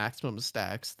 At maximum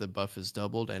stacks, the buff is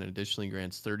doubled and additionally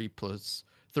grants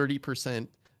 30%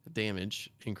 damage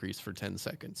increase for 10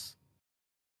 seconds.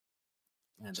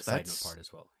 And the So side note part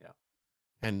as well. Yeah.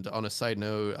 And on a side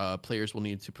note, players will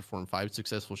need to perform 5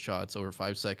 successful shots over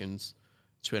 5 seconds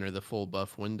to enter the full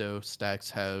buff window. Stacks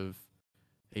have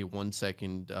a 1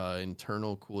 second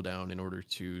internal cooldown in order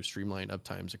to streamline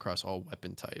uptimes across all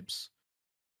weapon types.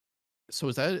 So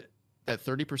is that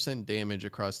 30% damage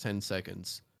across 10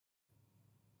 seconds?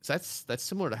 That's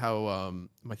similar to how am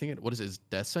I thinking? What is it? Is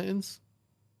Death Sentence?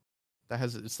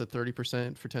 It's the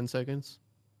 30% for 10 seconds.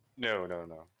 No.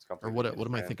 It's Or completely what different.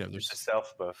 am I thinking of? It's a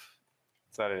self buff.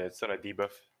 It's not a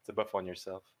debuff. It's a buff on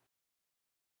yourself.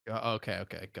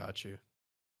 Okay, got you.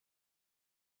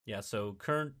 Yeah, so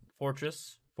current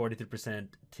Fortress, 43%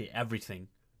 to everything.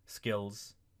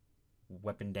 Skills,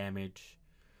 weapon damage.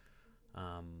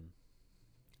 And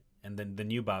then the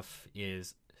new buff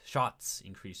is shots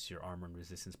increase your armor and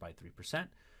resistance by 3%,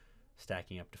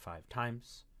 stacking up to 5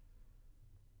 times.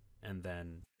 And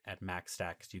then at max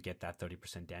stacks, you get that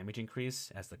 30% damage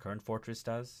increase as the current Fortress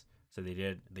does. So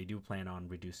they do plan on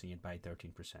reducing it by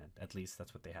 13%. At least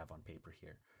that's what they have on paper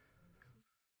here.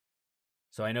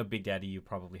 So I know Big Daddy, you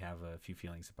probably have a few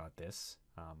feelings about this.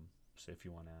 So if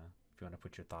you wanna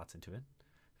put your thoughts into it,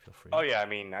 feel free. Oh yeah, I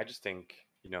mean, I just think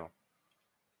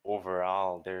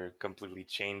overall they're completely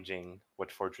changing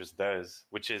what Fortress does,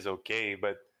 which is okay.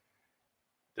 But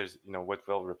there's what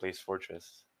will replace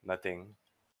Fortress? Nothing.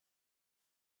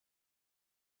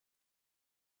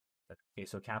 Okay,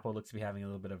 so Capo looks to be having a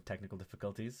little bit of technical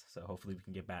difficulties, so hopefully we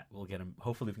can get back. We'll get him.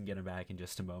 Hopefully we can get him back in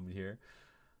just a moment here.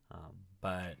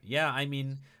 But yeah, I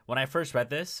mean, when I first read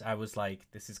this, I was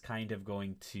like, this is kind of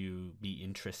going to be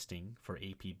interesting for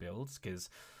AP builds because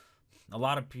a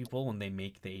lot of people, when they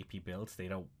make the AP builds, they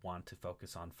don't want to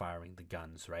focus on firing the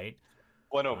guns, right?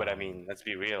 Well, no, but I mean, let's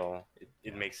be real.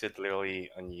 It makes it literally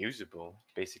unusable,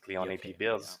 basically, on AP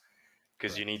builds,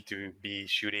 because you need to be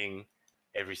shooting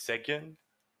every second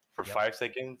for 5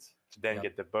 seconds to then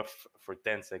get the buff for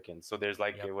 10 seconds. So there's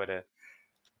like a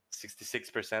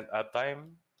 66%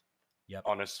 uptime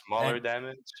on a smaller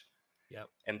damage. Yep.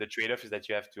 And the trade-off is that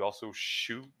you have to also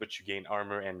shoot, but you gain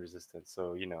armor and resistance.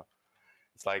 So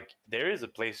it's like there is a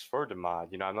place for the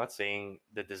mod. I'm not saying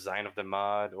the design of the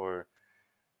mod or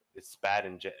it's bad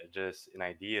and just an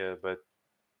idea, but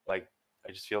like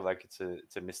I just feel like it's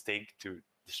a mistake to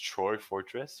destroy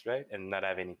Fortress, right, and not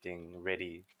have anything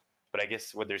ready. But I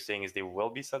guess what they're saying is there will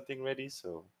be something ready,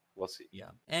 so we'll see.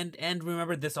 Yeah, and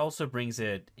remember, this also brings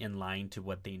it in line to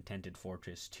what they intended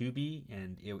Fortress to be,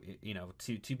 and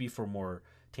to be for more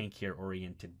tankier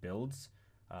oriented builds,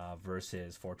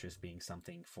 versus Fortress being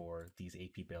something for these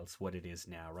AP builds, what it is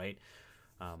now, right?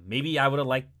 Maybe I would have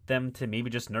liked them to maybe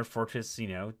just nerf Fortress,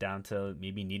 down to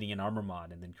maybe needing an armor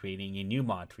mod and then creating a new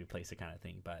mod to replace it, kind of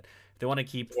thing. But if they want to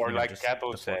keep, or like just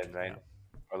Capo the said, Fortress, right?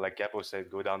 Or like Capo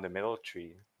said, go down the middle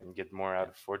tree and get more out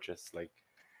of Fortress. Like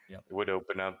it would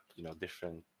open up,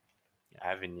 different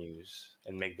avenues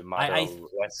and make the model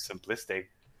less simplistic.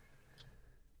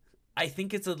 I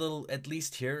think it's a little, at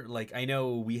least here, like I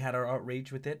know we had our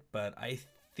outrage with it, but I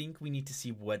think we need to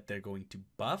see what they're going to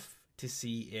buff to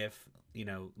see if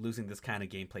losing this kind of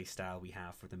gameplay style we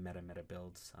have for the meta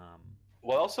builds.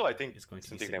 Well, also I think it's going to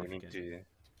something be that we need to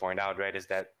point out, right, is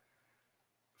that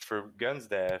for builds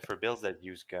that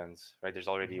use guns, right, there's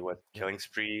already Killing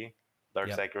Spree,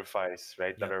 Dark Sacrifice,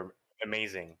 right, that are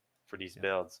amazing for these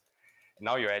builds. And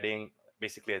now you're adding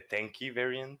basically a tanky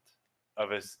variant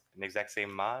of an exact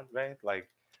same mod, right? Like,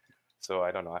 so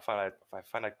I don't know. I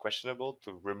find it questionable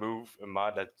to remove a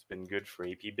mod that's been good for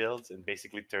AP builds and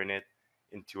basically turn it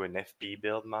into an FP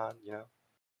build mod.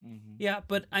 Mm-hmm. Yeah,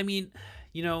 but I mean,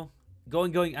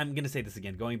 going. I'm gonna say this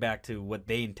again. Going back to what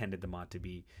they intended the mod to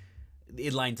be,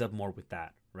 it lines up more with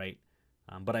that, right?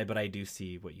 But I do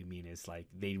see what you mean is like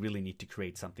they really need to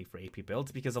create something for AP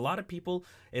builds, because a lot of people,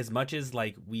 as much as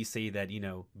like we say that, you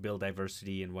know, build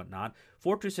diversity and whatnot,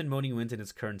 Fortress and Moaning Winds in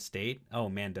its current state, oh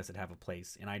man, does it have a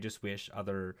place. And I just wish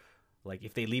other, like,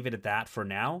 if they leave it at that for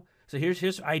now. So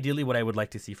here's ideally what I would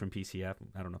like to see from PCF.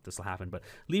 I don't know if this will happen, but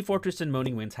leave Fortress and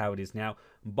Moaning Winds how it is now.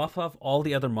 Buff off all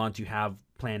the other mods you have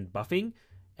planned buffing,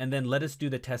 and then let us do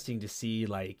the testing to see,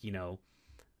 like, you know,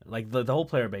 like the whole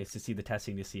player base, to see the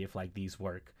testing to see if like these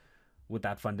work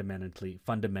without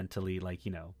fundamentally like,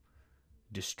 you know,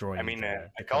 destroying I mean, the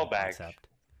I current concept.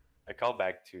 call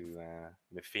back to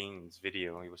Maffeine's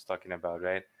video he was talking about,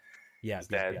 right? Yeah, Is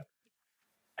that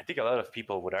I think a lot of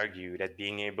people would argue that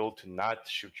being able to not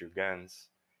shoot your guns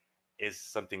is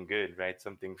something good, right?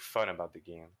 Something fun about the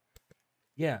game.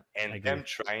 Yeah, And them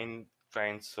trying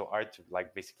so hard to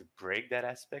like basically break that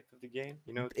aspect of the game,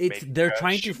 you know, to make they're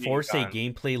trying to shooting force a gun.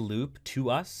 gameplay loop to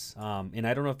us, and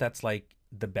I don't know if that's like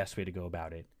the best way to go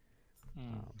about it,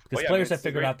 because yeah, players it's have a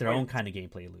figured great out their own point. kind of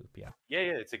gameplay loop. Yeah, Yeah,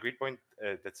 it's a great point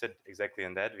that said exactly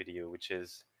in that video, which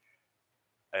is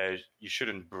you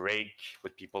shouldn't break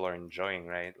what people are enjoying,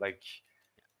 right? Like,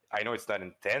 I know it's not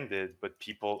intended, but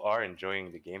people are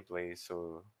enjoying the gameplay,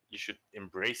 so you should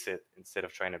embrace it instead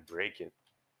of trying to break it,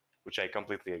 which I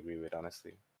completely agree with,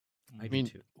 honestly. I I do mean,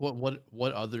 too.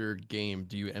 what other game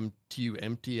do you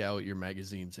empty out your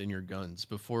magazines and your guns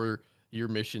before your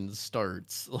mission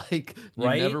starts? Like you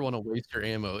Right? never want to waste your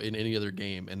ammo in any other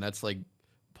game, and that's like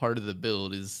part of the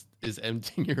build is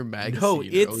emptying your No, magazine or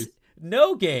it's always.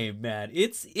 no game, man.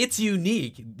 It's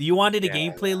unique. You wanted a Yeah,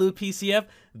 gameplay loop, PCF?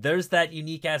 There's that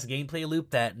unique ass gameplay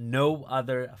loop that no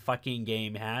other fucking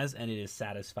game has, and it is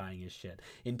satisfying as shit.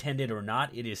 Intended or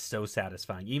not, it is so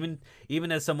satisfying.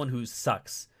 Even as someone who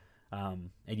sucks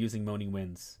at using Moaning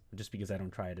Winds, just because I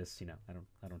don't try it as, you know,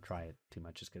 I don't try it too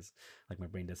much, just because like my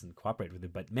brain doesn't cooperate with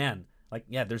it. But man, like,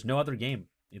 yeah, there's no other game.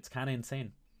 It's kind of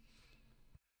insane.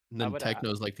 And I then would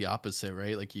techno's like the opposite,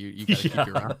 right? Like you got to keep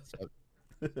your Yeah. rounds up.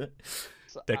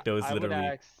 so Techno is I would literally,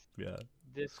 ask yeah.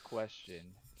 this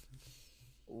question.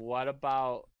 What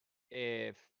about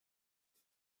if,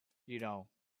 you know,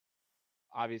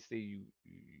 obviously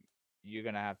you're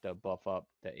gonna have to buff up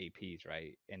the APs,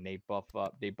 right? And they buff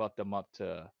them up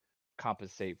to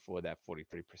compensate for that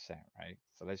 43%, right?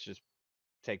 So let's just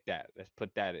take that. Let's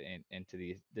put that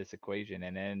into this equation,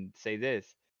 and then say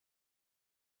this.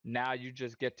 Now you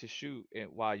just get to shoot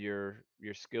it while your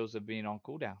skills are being on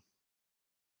cooldown.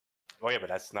 Oh yeah, but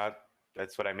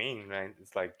that's what I mean, right?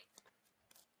 It's like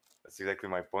that's exactly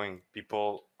my point.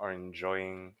 People are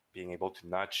enjoying being able to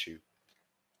not shoot,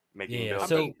 making Yeah. I builds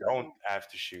that mean, So don't have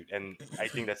to shoot. And I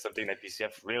think that's something that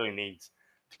PCF really needs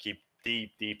to keep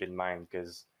deep in mind,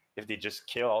 because if they just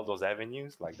kill all those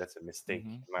avenues, like that's a mistake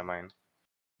mhm, in my mind.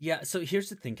 yeah, so here's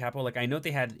the thing, Capo. Like, I know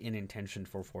they had an intention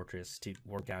for Fortress to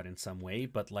work out in some way,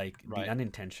 but like the right.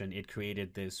 unintention, it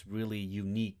created this really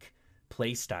unique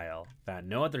play style that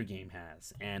no other game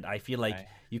has. And I feel like Right.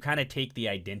 you kind of take the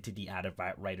identity out of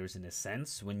Outriders in a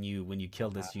sense when you kill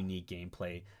this unique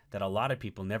gameplay that a lot of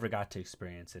people never got to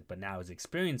experience it, but now is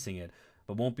experiencing it,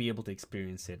 but won't be able to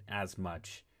experience it as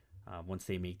much once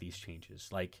they make these changes.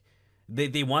 Like,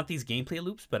 they want these gameplay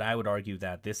loops, but I would argue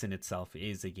that this in itself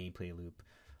is a gameplay loop.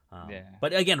 Yeah.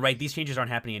 But again, right, these changes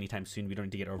aren't happening anytime soon. We don't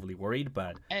need to get overly worried.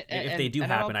 But if they do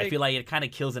And I happen, don't I think feel like it kind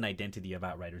of kills an identity of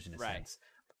Outriders in a right. sense.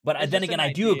 But It's then just again, an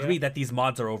I do agree idea. that these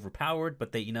mods are overpowered.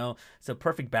 But they, so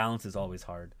perfect balance is always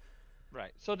hard.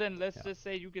 Right. So then let's Yeah. just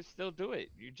say you can still do it.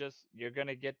 You're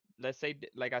gonna get, let's say,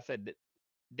 like I said,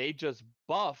 they just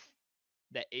buff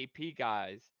the AP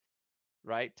guys,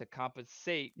 right, to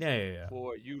compensate Yeah.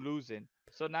 for you losing.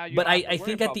 So now you But don't have to I worry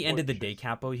think at about the end of the day, Fortress.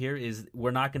 Capo, here is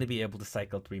we're not going to be able to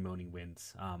cycle 3 Moaning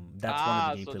Winds. That's one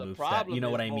of the So gameplay the loops that, you problem know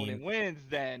what is I mean? Moaning wins.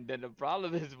 Then the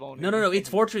problem is Moaning No. It's wins.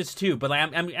 Fortress too, but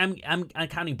like I'm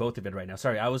counting both of it right now.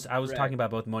 Sorry, I was Right. talking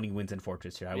about both Moaning Winds and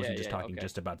Fortress here. I wasn't just Yeah. talking Okay.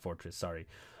 just about Fortress. Sorry,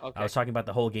 I Okay. was talking about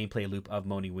the whole gameplay loop of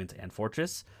Moaning Winds and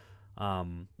Fortress.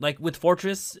 Like with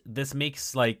Fortress, this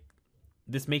makes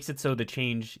it so the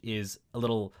change is a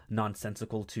little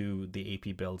nonsensical to the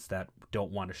AP builds that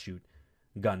don't want to shoot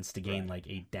guns to gain Right. like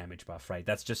 8 damage buff, right?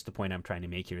 That's just the point I'm trying to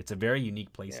make here. It's a very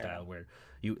unique playstyle Yeah. where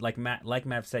you like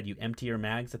Mav said, you empty your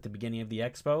mags at the beginning of the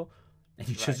expo and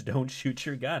you Right. just don't shoot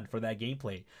your gun for that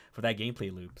gameplay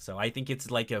loop. So I think it's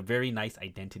like a very nice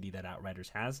identity that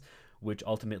Outriders has, which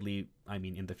ultimately, I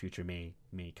mean, in the future may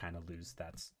kind of lose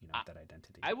that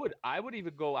identity. I would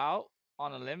even go out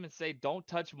on a limb and say don't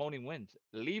touch Moaning Winds.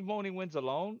 Leave Moaning Winds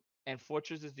alone, and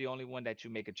Fortress is the only one that you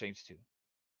make a change to.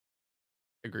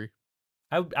 Agree.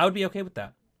 I would be okay with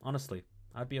that. Honestly,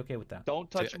 I'd be okay with that. Don't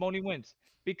See, touch Moaning Winds,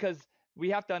 because we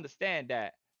have to understand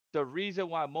that the reason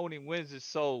why Moaning Winds is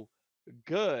so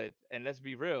good, and let's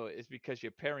be real, is because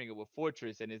you're pairing it with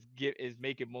Fortress, and is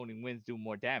making Moaning Winds do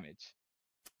more damage.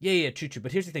 Yeah, true.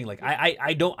 But here's the thing: like,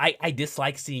 I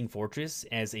dislike seeing Fortress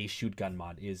as a shoot gun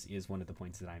mod. Is one of the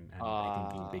points that I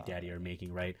think being Big Daddy are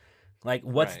making, right? Like,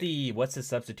 what's Right. the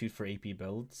substitute for AP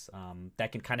builds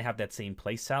that can kind of have that same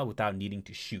play style without needing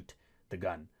to shoot the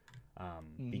gun?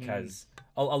 Because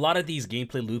a lot of these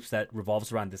gameplay loops that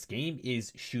revolves around this game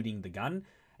is shooting the gun,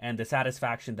 and the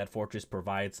satisfaction that Fortress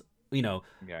provides.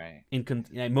 Right.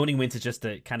 Moaning Winds is just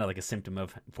a kind of like a symptom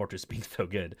of Fortress being so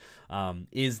good.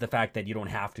 Is the fact that you don't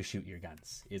have to shoot your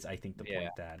guns is, I think, the point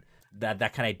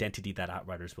that kind of identity that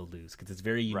Outriders will lose because it's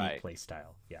very unique Right. play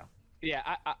style. Yeah.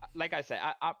 Yeah, like I said,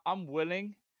 I'm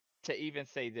willing to even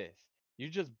say this. You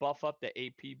just buff up the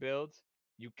AP builds.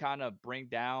 You kind of bring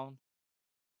down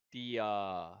the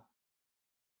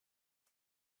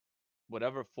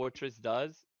whatever Fortress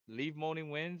does. Leave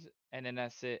Moaning Winds, and then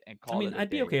that's it, and I call mean, it a I'd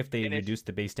be day. okay if they And reduced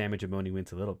the base damage of Moaning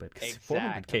Winds a little bit because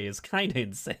 400k Exactly. is kind of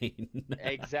insane.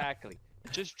 Exactly.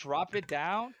 Just drop it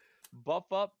down,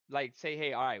 buff up, like say,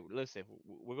 hey, all right, listen,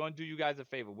 we're gonna do you guys a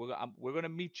favor. We're gonna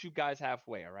meet you guys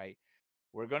halfway, all right?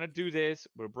 We're gonna do this.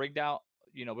 We'll break down.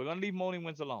 We're gonna leave Moaning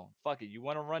Winds alone. Fuck it. You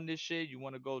want to run this shit? You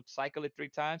want to go cycle it 3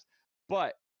 times?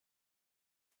 But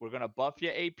we're gonna buff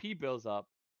your AP bills up.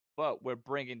 But we're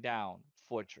bringing down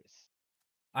Fortress.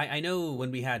 I know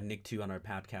when we had Nick 2 on our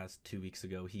podcast 2 weeks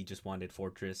ago, he just wanted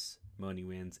Fortress, Moaning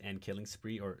Winds, and Killing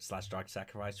Spree or / Dark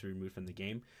Sacrifice to remove from the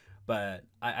game. But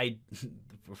I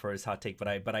for his hot take, but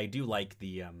I do like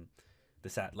the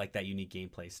like that unique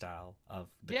gameplay style of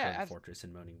the current Fortress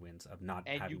and Moaning Winds of not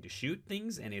having to shoot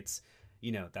things, and it's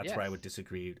that's where I would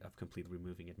disagree of completely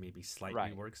removing it. Maybe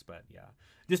slightly works, but yeah.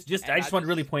 I just want to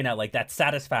really point out like that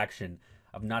satisfaction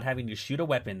of not having to shoot a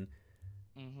weapon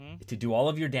to do all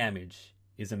of your damage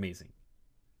is amazing.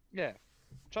 Yeah,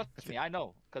 trust me, I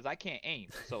know, because I can't aim.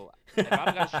 So if I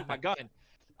don't gotta shoot my gun,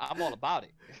 I'm all about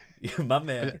it. My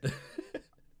man.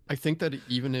 I think that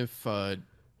even if the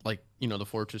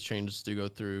Fortress changes do go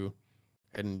through,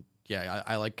 and yeah,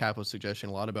 I like Capo's suggestion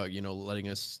a lot about letting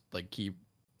us like keep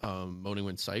Moaning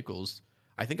Wind cycles.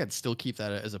 I think I'd still keep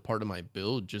that as a part of my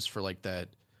build just for like that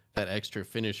extra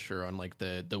finisher on like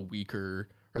the weaker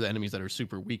or the enemies that are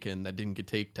super weakened that didn't get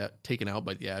taken out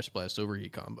by the Ash Blast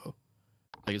overheat combo.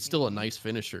 Like it's still a nice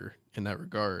finisher in that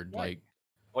regard. Right. Like,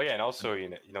 oh yeah, and also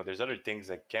there's other things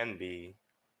that can be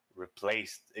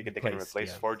replaced. They can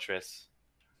replace Fortress,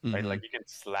 right? Like you can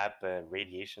slap a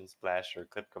radiation splash or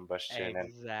clip combustion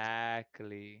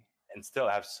exactly, and still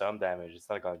have some damage. It's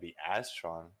not going to be as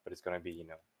strong, but it's going to be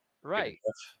right.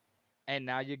 And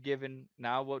now you're giving.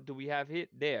 Now what do we have hit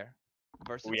there?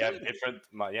 We have different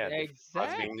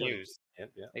exactly being used.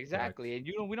 Yep. Exactly. And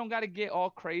we don't got to get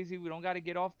all crazy. We don't got to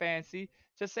get all fancy.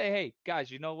 Just say, hey guys,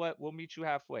 you know what? We'll meet you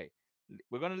halfway.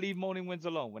 We're gonna leave Moaning Winds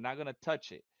alone. We're not gonna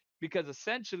touch it because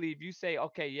essentially, if you say,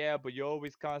 okay, yeah, but you're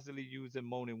always constantly using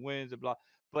Moaning Winds and blah,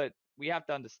 but we have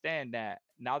to understand that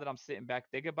now that I'm sitting back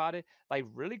thinking about it, like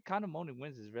really, kind of Moaning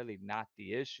Winds is really not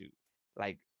the issue.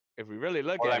 Like if we really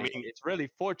look at it, it's really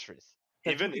Fortress.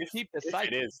 Even if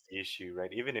it is the issue, right?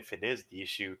 Even if it is the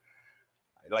issue,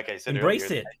 like I said embrace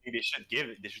earlier, it. I think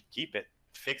they should keep it,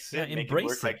 fix it, make it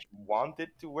work like you want it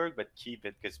to work, but keep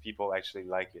it because people actually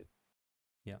like it.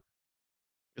 Yeah,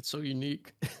 it's so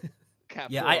unique.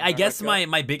 Yeah, I guess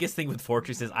my biggest thing with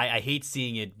Fortress is I hate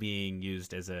seeing it being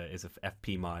used as a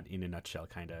FP mod in a nutshell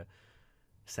kind of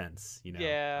sense,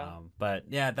 Yeah. But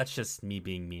yeah, that's just me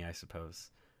being me, I suppose.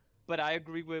 But I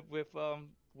agree with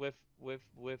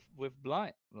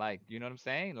Blunt. Like, you know what I'm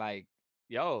saying? Like,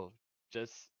 yo,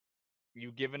 just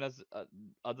you giving us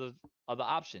other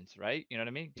options, right? You know what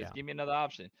I mean? Just give me another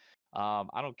option.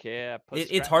 I don't care.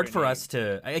 It's hard for us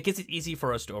to. I guess it's easy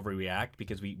for us to overreact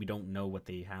because we don't know what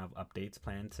they have updates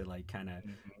planned to like kind of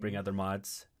bring other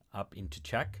mods up into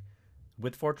check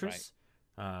with Fortress.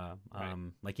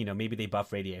 Like maybe they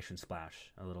buff Radiation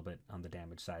Splash a little bit on the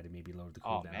damage side and maybe lower the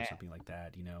cooldown or something like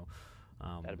that.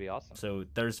 That'd be awesome. So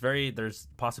there's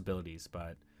possibilities,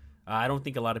 but I don't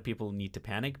think a lot of people need to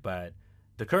panic. But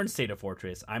the current state of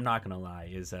Fortress, I'm not gonna lie,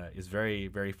 is very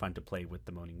very fun to play with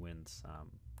the Moaning Winds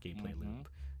gameplay loop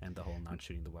and the whole not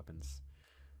shooting the weapons.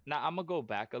 Now I'm gonna go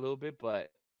back a little bit,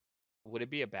 but would it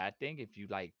be a bad thing if you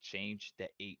like change the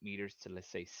 8 meters to let's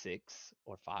say 6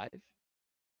 or 5?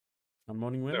 On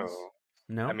Moaning Winds?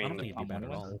 No, I mean, I don't think it'd be bad at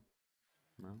all.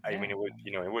 No. I mean, it would,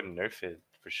 it wouldn't nerf it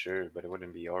for sure, but it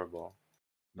wouldn't be horrible.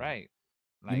 Right.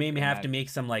 Like, you may have to make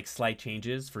some like slight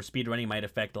changes for speedrunning. Might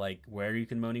affect like where you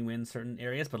can Moaning Wind certain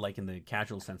areas, but like in the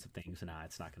casual sense of things,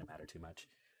 it's not going to matter too much.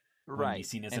 Right. Be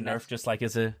seen as a nerf, just like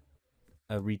as a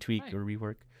a retweak Right. or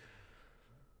rework?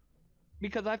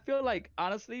 Because I feel like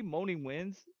honestly, Moaning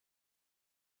Winds,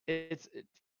 it's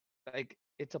like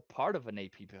it's a part of an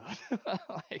AP build.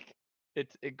 Like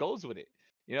it goes with it.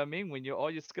 You know what I mean? When all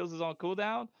your skills is on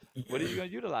cooldown, what are you gonna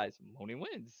utilize? Moaning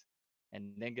Winds.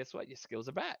 And then guess what? Your skills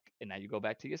are back. And now you go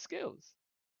back to your skills.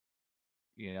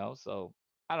 So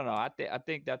I don't know. I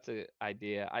think that's a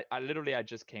idea. I literally I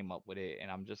just came up with it,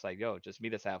 and I'm just like, yo, just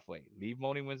meet us halfway. Leave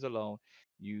Moaning Winds alone.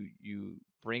 You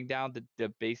bring down the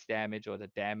base damage or the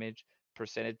damage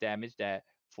percentage damage that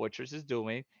Fortress is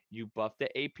doing. You buff the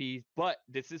APs, but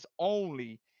this is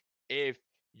only if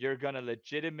you're gonna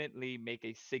legitimately make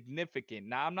a significant.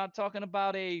 Now I'm not talking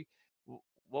about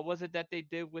what was it that they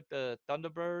did with the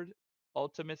Thunderbird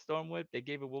Ultimate Storm Whip? They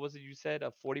gave it, what was it you said,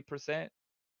 a 40%,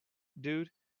 dude?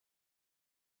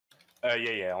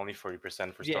 Yeah, only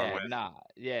 40% for Yeah, Stormwind. nah,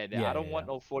 yeah, I Yeah, don't yeah, yeah. want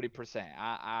no 40%.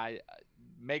 I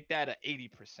make that a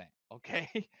 80%, okay?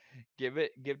 Give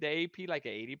the AP like a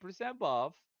 80%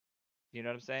 buff. You know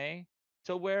what I'm saying?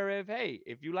 To where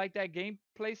if you like that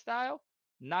gameplay style,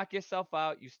 knock yourself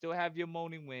out. You still have your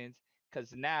Moaning Winds,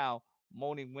 because now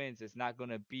Moaning Winds is not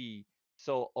gonna be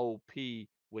so OP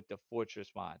with the Fortress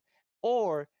mod.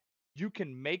 Or you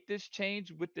can make this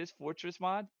change with this Fortress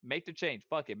mod. Make the change.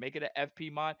 Fuck it. Make it an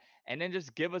FP mod, and then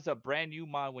just give us a brand new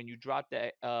mod when you drop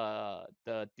the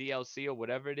DLC or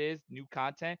whatever it is, new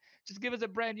content. Just give us a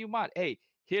brand new mod. Hey,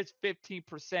 here's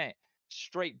 15%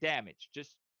 straight damage.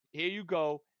 Just here you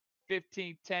go.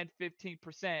 15, 10,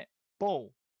 15%. Boom.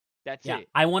 That's Yeah, it.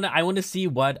 I want to see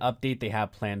what update they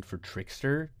have planned for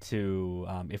Trickster to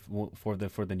if for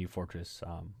the new Fortress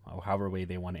or however way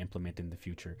they want to implement in the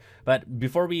future. But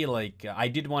before we I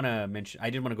did want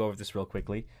to go over this real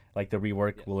quickly. Like the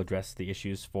rework Yes. will address the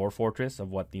issues for Fortress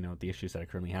of what the issues that are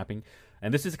currently happening,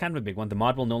 and this is kind of a big one. The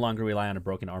mod will no longer rely on a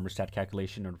broken armor stat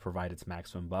calculation or provide its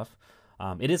maximum buff.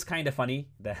 It is kind of funny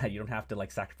that you don't have to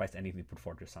sacrifice anything to put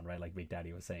Fortress on, right? Like Big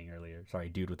Daddy was saying earlier. Sorry,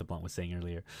 dude with the blunt was saying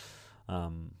earlier.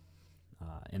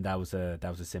 And that was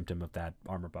a symptom of that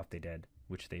armor buff they did,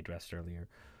 which they addressed earlier.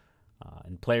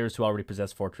 And players who already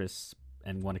possess Fortress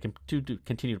and want to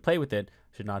continue to play with it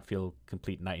should not feel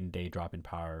complete night and day drop in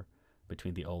power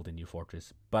between the old and new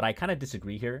Fortress. But I kind of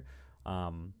disagree here,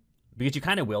 because you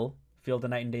kind of will feel the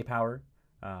night and day power.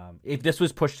 If this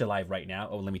was pushed to live right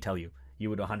now, let me tell you, you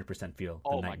would 100% feel the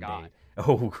Oh night my and God. day.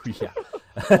 Oh yeah,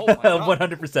 Oh my God.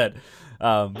 100%.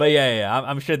 But yeah,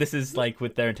 I'm sure this is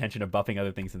with their intention of buffing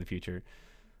other things in the future.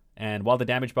 And while the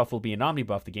damage buff will be an omni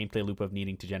buff, the gameplay loop of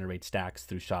needing to generate stacks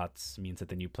through shots means that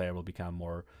the new player will become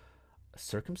more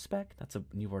circumspect. That's a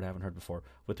new word I haven't heard before.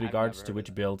 With I've regards never to heard of which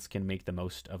that. builds can make the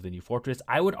most of the new Fortress,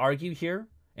 I would argue here,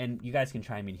 and you guys can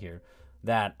chime in here,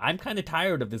 that I'm kind of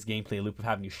tired of this gameplay loop of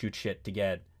having to shoot shit to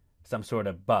get some sort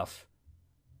of buff.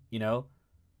 You know,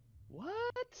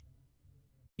 What?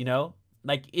 you know,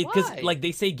 because Why?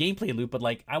 they say gameplay loop, but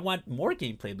I want more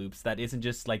gameplay loops that isn't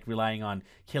just relying on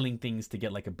killing things to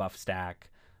get a buff stack.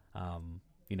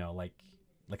 You know, like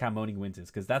how Moaning Winds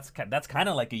is, because that's kind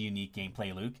of a unique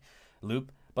gameplay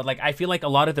loop. But I feel like a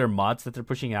lot of their mods that they're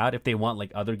pushing out, if they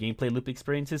want other gameplay loop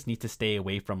experiences, need to stay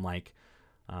away from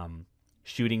um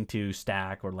shooting to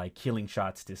stack or killing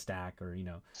shots to stack, or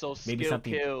So maybe skill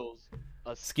something kills,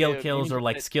 a skill skill kills,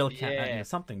 or skill yeah.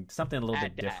 something a little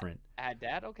Add bit that. different. Add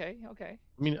that. Okay. Okay.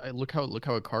 I mean, look how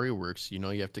Akari works. You know,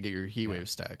 you have to get your heat Yeah. wave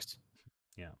stacks.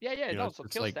 Yeah. Yeah. Yeah. You know, No. So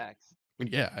it's kill like, stacks. I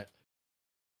mean, yeah,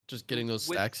 just getting those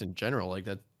With stacks in general, like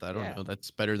that. I don't yeah. know. That's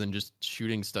better than just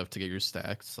shooting stuff to get your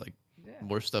stacks. Like Yeah.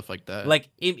 more stuff like that.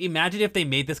 Imagine if they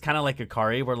made this kind of like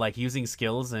Akari, where using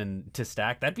skills and to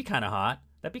stack. That'd be kind of hot.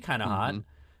 That'd be kind of hot. Mhm.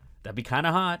 That'd be kind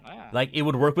of hot. Yeah. It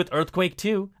would work with Earthquake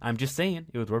too. I'm just saying,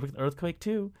 it would work with Earthquake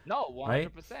too, No,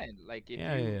 right? 100%. Like if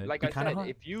Yeah, you, yeah, it'd like be I kind of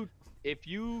said, hot. if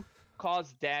you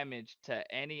cause damage to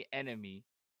any enemy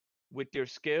with your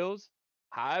skills,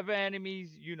 however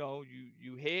enemies, you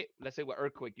hit, let's say with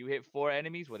Earthquake, you hit 4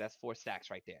 enemies, well that's 4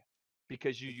 stacks right there.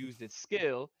 Because you used its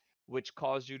skill, which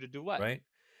caused you to do what? Right?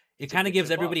 It kind of gives Significant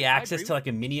buff. everybody I access agree to with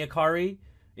a mini Akari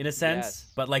in a sense,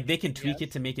 Yes. but they can tweak it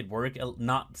Yes. to make it work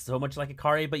not so much like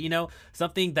Akari, but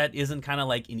something that isn't kind of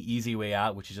an easy way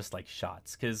out, which is just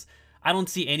shots. Because I don't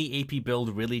see any AP build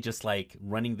really just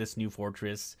running this new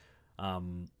Fortress.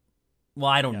 Well,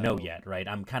 I don't know No. yet, right?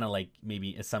 I'm kind of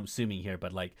maybe assuming here,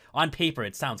 but on paper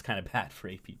it sounds kind of bad for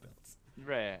AP builds.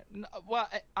 Right. Well,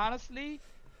 honestly,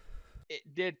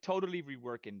 they're totally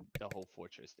reworking the whole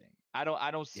Fortress thing. I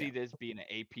don't see Yeah. this being an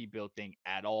AP build thing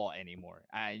at all anymore.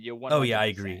 You're Oh yeah,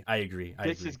 100%. I agree.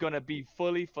 This is gonna be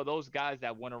fully for those guys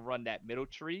that want to run that middle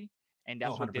tree, and Oh,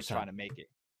 that's what they're 100%. trying to make it.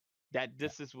 That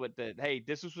this is what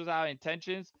this was our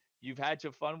intentions. you've had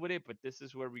your fun with it, but this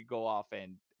is where we go off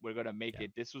and we're gonna make Yeah.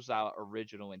 it. This was our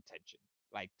original intention.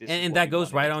 Like this is And what that we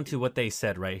goes wanted right it to on be. to what they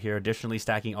said right here. Additionally,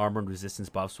 stacking armor and resistance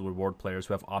buffs will reward players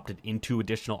who have opted into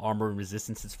additional armor and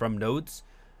resistances from nodes,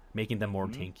 making them more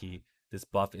Mhm. tanky. This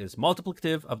buff is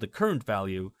multiplicative of the current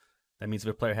value. That means if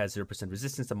a player has 0%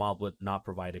 resistance, the mob would not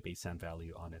provide a baseline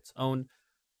value on its own.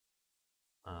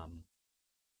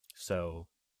 So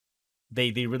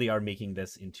they really are making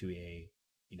this into a,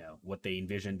 what they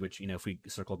envisioned, which, if we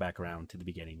circle back around to the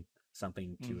beginning,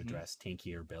 something to Mhm. address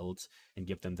tankier builds and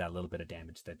give them that little bit of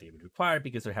damage that they would require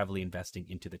because they're heavily investing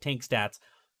into the tank stats.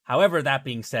 However, that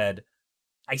being said,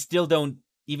 I still don't,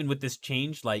 even with this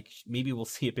change, like maybe we'll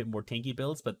see a bit more tanky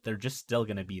builds, but they're just still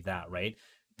going to be that, right?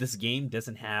 This game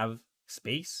doesn't have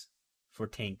space for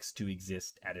tanks to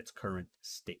exist at its current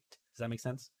state. Does that make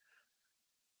sense?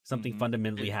 Something Mhm.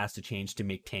 fundamentally has to change to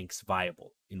make tanks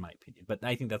viable, in my opinion. But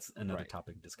I think that's another Right.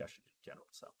 topic of discussion in general.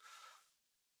 So,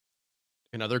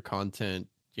 And other content,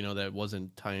 that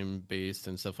wasn't time based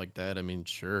and stuff like that. I mean,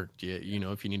 sure, yeah,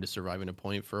 if you need to survive in a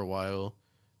point for a while,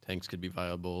 tanks could be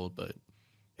viable. But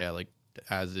yeah, like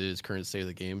as is current state of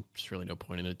the game, there's really no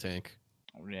point in a tank.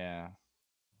 Yeah.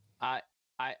 I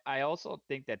I also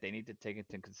think that they need to take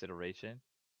into consideration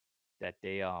that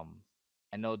they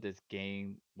I know this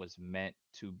game was meant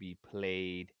to be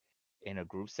played in a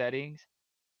group settings,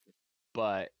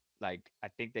 but like I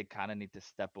think they kind of need to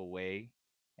step away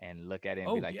and look at it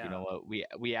and be oh like, you yeah, know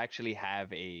what, we actually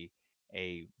have a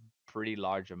pretty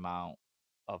large amount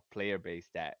of player base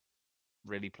that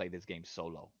really play this game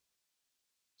solo.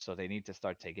 So they need to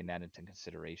start taking that into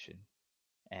consideration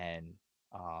and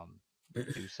um do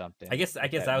I something guess I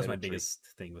with guess that that was my middle tree. biggest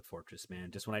thing with Fortress,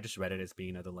 man. Just when I just read it as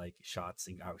being other like shots,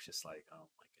 and I was just like, oh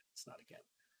my goodness, not again.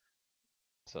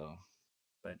 So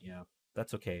But yeah,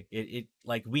 that's okay. It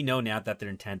like we know now that their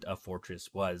intent of Fortress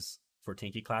was for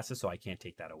tanky classes, so I can't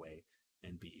take that away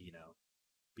and be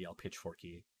all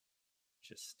pitchforky.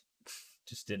 Just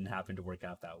just didn't happen to work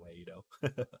out that way.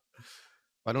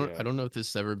 I yeah. don't know if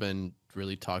this has ever been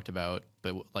really talked about,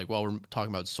 but like while we're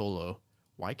talking about solo,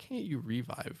 why can't you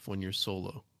revive when you're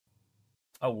solo?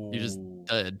 You're just Oh,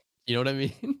 dead. You know what I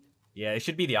mean? yeah, it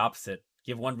should be the opposite.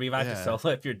 Give one revive to Yeah.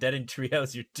 solo. If you're dead in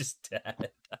trios, you're just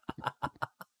dead.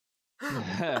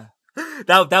 Yeah.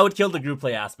 That would kill the group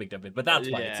play aspect of it, but that's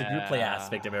why it's a group play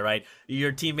aspect of it, Yeah. right?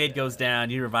 Your teammate goes down,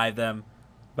 you revive them,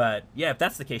 but yeah, if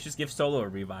that's the case, just give solo a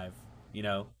revive. You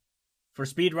know, for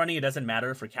speed running, it doesn't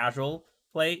matter. For casual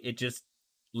play, it just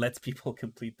lets people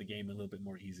complete the game a little bit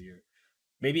more easier.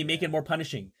 Maybe make Yeah. it more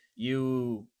punishing.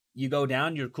 You go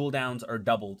down, your cooldowns are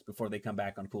doubled before they come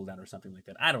back on cooldown or something like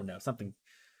that. I don't know,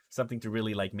 something to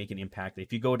really like make an impact.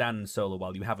 If you go down in solo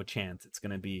while you have a chance, it's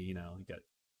gonna be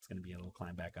it's gonna be a little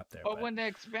climb back up there. Or But when the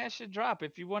expansion drop,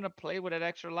 if you want to play with an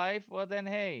extra life, well then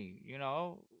hey,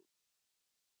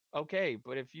 okay.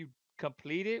 But if you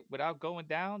complete it without going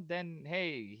down, then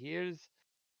hey, here's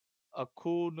a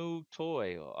cool new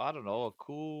toy, or I don't know, a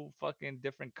cool fucking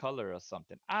different color or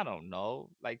something. I don't know.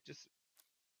 Like just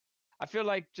I feel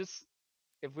like just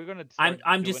if we're gonna I'm start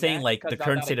I'm just doing saying that, like the because I'm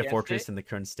current not state of against Fortress it, and the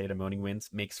current state of Moaning Winds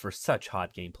makes for such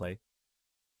hot gameplay. It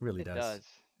really it does. does.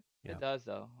 Yeah, It does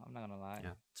though. I'm not gonna lie.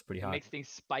 yeah, it's pretty It hot. makes things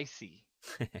spicy.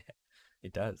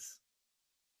 It does.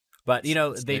 But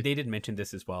they Sick. did mention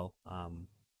this as well.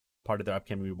 Part of their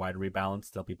upcoming wider rebalance,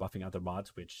 they'll be buffing other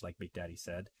mods, which like Big Daddy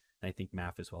said, and I think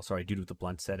Maff as well. Sorry, Dude with the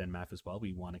Blunt said, and Maff as well.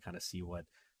 We want to kind of see what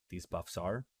these buffs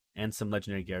are, and some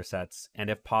legendary gear sets, and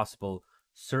if possible,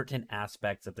 certain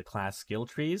aspects of the class skill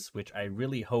trees, which I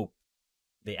really hope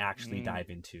they actually Mm. dive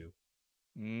into,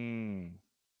 Mm.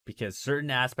 because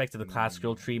certain aspects of the class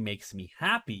skill Mm. tree makes me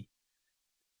happy,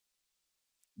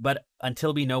 but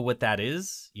until we know what that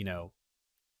is,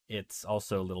 it's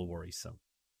also a little worrisome.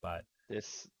 But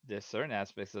There's certain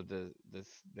aspects of the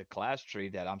class tree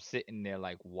that I'm sitting there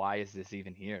like, why is this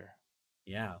even here?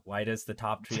 yeah, why does the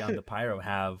top tree on the pyro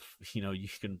have, you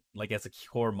can like as a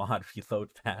core mod reload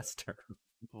faster?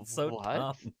 It's so What?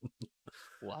 dumb.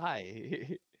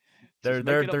 Why? There Just make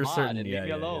there it a there's mod certain and leave yeah, me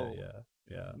yeah, yeah, alone. yeah.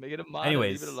 Yeah. Make it a mod and leave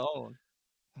it Anyways, alone.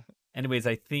 anyways,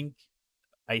 I think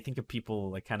if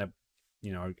people like kind of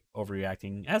are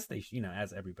overreacting as they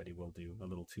as everybody will do a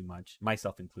little too much,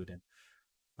 myself included.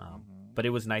 Hmm. But it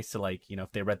was nice to like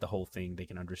if they read the whole thing, they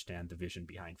can understand the vision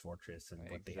behind Fortress and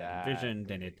what they had envisioned,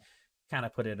 and it Exactly. kind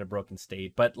of put it in a broken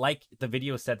state. But like the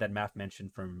video said that Math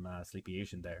mentioned from Sleepy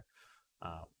Asian there,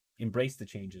 uh, embrace the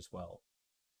change as well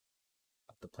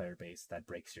of the player base that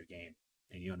breaks your game,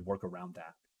 and work around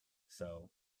that. So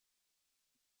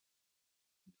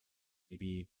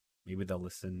maybe they'll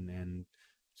listen and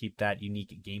keep that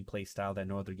unique gameplay style that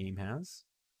no other game has.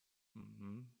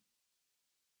 Hmm.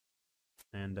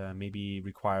 and maybe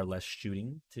require less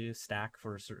shooting to stack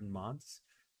for certain mods.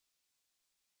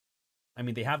 I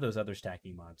mean, they have those other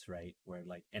stacking mods, right? Where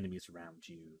like enemies around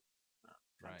you, kind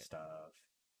of Right. stuff.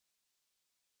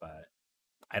 But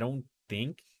I don't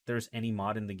think there's any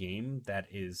mod in the game that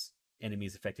is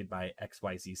enemies affected by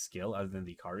XYZ skill other than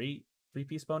the Ikari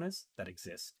 3-piece bonus that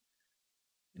exists.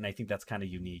 And I think that's kind of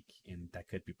unique, and that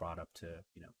could be brought up to,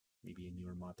 maybe a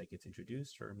newer mod that gets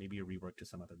introduced, or maybe a rework to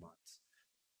some other mods.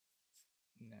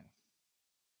 Yeah.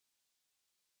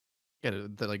 Yeah,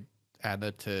 to like add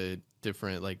that to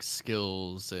different like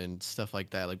skills and stuff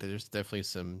like that. Like there's definitely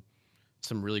some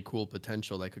really cool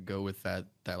potential that could go with that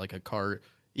like a car,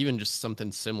 even just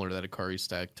something similar to that Akari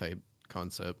stack type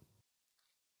concept.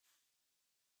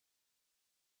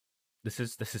 This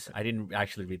is I didn't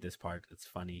actually read this part. It's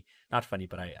funny. Not funny,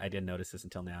 but I didn't notice this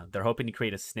until now. They're hoping to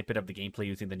create a snippet of the gameplay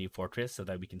using the new fortress so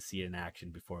that we can see it in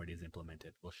action before it is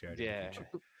implemented. We'll share it in the Yeah. future.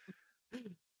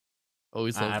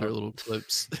 Always I love their don't. little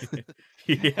clips.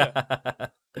 Yeah.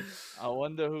 I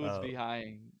wonder who's Oh.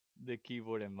 behind the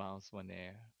keyboard and mouse when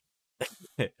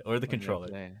Or the they're controller.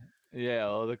 playing. Yeah,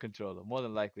 or the controller. More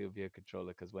than likely, it'll be a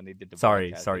controller because when they did the Sorry,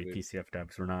 broadcast, sorry, PCF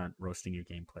devs. We're not roasting your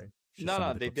gameplay. It's just no, some no,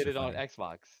 of the they clips did are it on funny.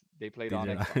 Xbox. They played They on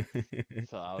did Xbox. not.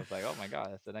 So I was like, oh my god,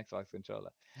 that's an Xbox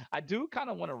controller. I do kind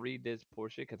of want to read this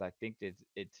portion because I think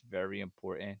it's very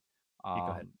important. Yeah,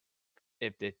 go ahead.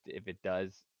 If it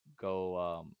does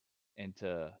go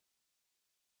into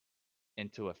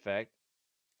effect,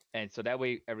 and so that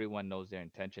way everyone knows their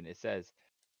intention. It says,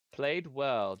 played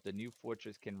well, the new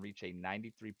fortress can reach a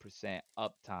 93%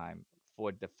 uptime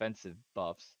for defensive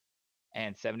buffs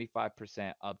and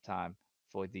 75% uptime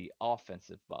for the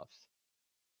offensive buffs.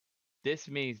 This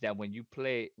means that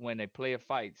when a player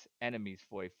fights enemies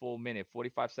for a full minute,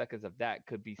 45 seconds of that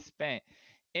could be spent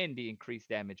in the increased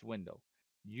damage window.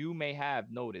 You may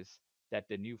have noticed that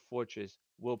the new fortress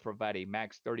will provide a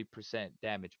max 30%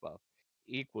 damage buff.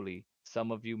 Equally,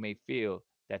 some of you may feel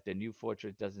that the new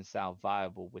fortress doesn't sound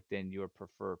viable within your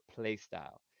preferred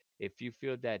playstyle. If you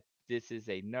feel that this is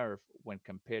a nerf when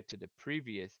compared to the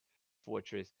previous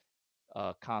fortress,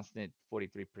 constant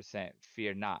 43%,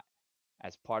 fear not.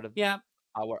 As part of Yeah.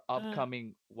 our Uh,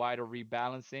 upcoming wider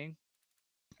rebalancing,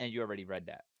 and you already read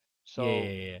that. yeah, So, yeah,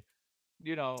 yeah.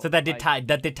 you So know, like,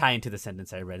 that did tie into the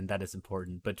sentence I read, and that is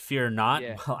important. But fear not.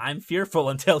 yeah, Well, I'm fearful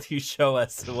until you show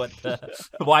us what the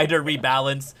wider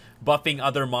rebalance buffing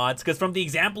other mods. Because from the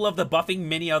example of the buffing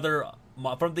many other,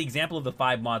 from the example of the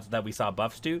 5 mods that we saw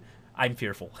buffs to, I'm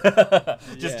fearful.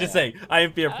 Just yeah, saying, I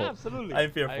am fearful. absolutely, I'm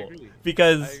I fearful agree, I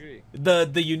because agree.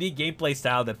 the unique gameplay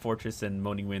style that Fortress and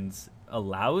Moaning Winds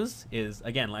allows is,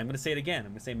 again, I'm going to say it again.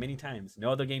 I'm going to say it many times.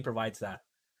 No other game provides that,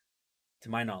 to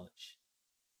my knowledge.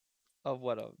 Of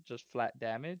what? Of just flat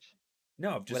damage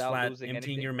No, just without flat losing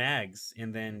emptying your anything? mags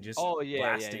and then just Oh yeah, yeah,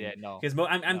 yeah. blasting. No, Because no,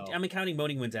 I'm accounting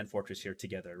Moaning Winds and Fortress here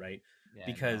together, right? yeah,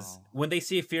 Because no. when they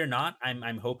say fear not,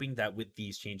 I'm hoping that with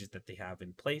these changes that they have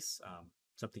in place,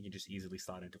 something you just easily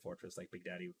slot into Fortress, like Big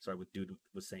Daddy, sorry, what Dude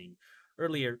was saying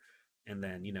earlier, and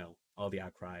then all the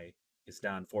outcry is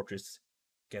done. Fortress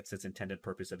gets its intended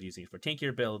purpose of using it for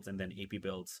tankier builds, and then AP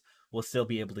builds will still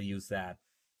be able to use that.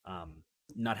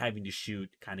 Not having to shoot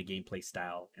kind of gameplay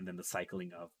style, and then the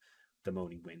cycling of the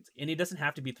Moaning Winds. And it doesn't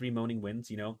have to be 3 Moaning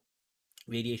Winds,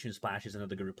 Radiation Splash is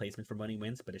another good replacement for Moaning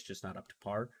Winds, but it's just not up to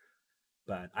par.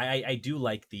 But I do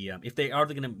like the, if they are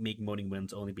going to make Moaning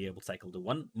Winds only be able to cycle to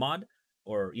one mod,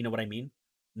 or you know what I mean,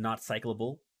 not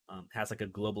cyclable, has like a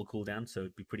global cooldown, so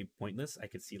it'd be pretty pointless. I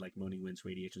could see like Moaning Winds,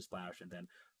 Radiation Splash, and then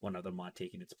one other mod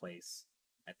taking its place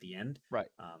at the end. Right,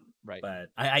 Um, right. but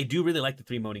I do really like the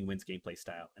 3 Moaning Winds gameplay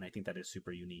style, and I think that is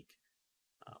super unique.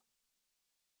 Um,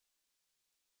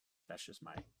 that's just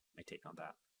my take on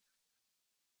that.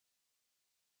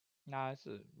 Nah,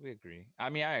 we agree. I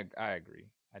mean, I agree.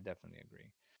 I definitely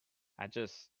agree. I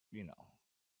just,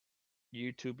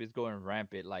 YouTube is going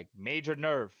rampant. Like, major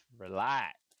nerf.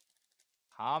 Relax.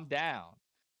 Calm down.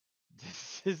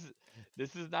 This is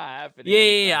this is not happening Yeah.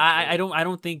 anytime I soon.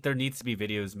 don't think there needs to be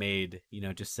videos made,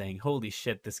 just saying, "Holy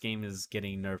shit, this game is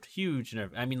getting nerfed, huge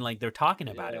nerf." I mean, like they're talking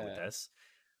about it with Yeah, us.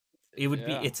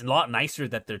 It's a yeah. lot nicer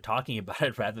that they're talking about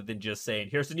it rather than just saying,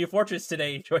 "Here's the new fortress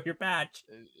today. Enjoy your patch."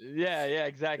 Yeah, yeah,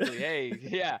 exactly. Hey,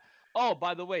 yeah. Oh,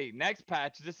 by the way, next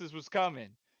patch, this is what's coming.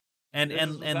 And This is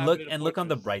and what's and happening look in the and look on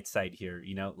the fortress. bright side here.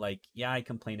 Like, yeah, I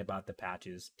complain about the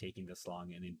patches taking this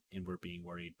long, and we're being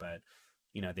worried, but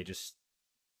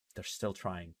they're still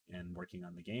trying and working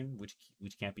on the game, which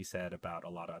can't be said about a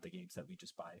lot of other games that we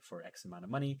just buy for X amount of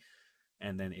money,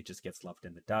 and then it just gets left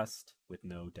in the dust with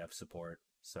no dev support.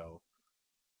 So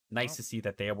nice Oh. to see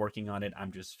that they are working on it.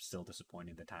 I'm just still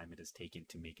disappointed the time it has taken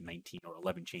to make 19 or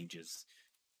 11 changes,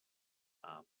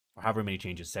 or however many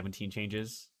changes, 17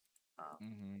 changes,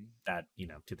 Mm-hmm. that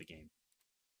to the game.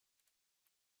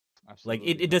 Like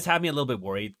Absolutely, it does man. have me a little bit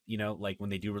worried, like when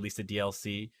they do release the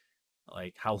DLC,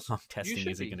 like how long You testing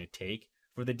should is it be. going to take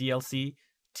for the DLC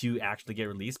to actually get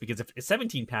released? Because if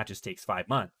 17 patches takes 5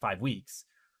 weeks,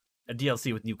 a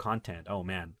DLC with new content, oh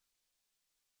man,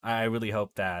 I really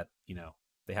hope that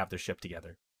they have their ship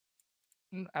together,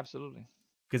 Absolutely.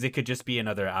 because it could just be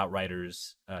another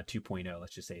Outriders 2.0.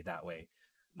 Let's just say it that way,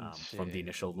 from the Shit.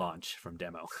 initial launch from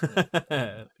demo.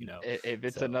 If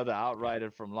it's So another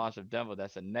Outrider from launch of demo,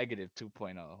 that's a negative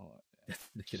 2.0. that's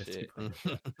Shit.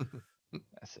 2.0.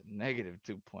 That's a negative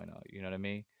 2.0. You know what I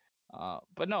mean?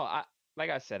 But no, like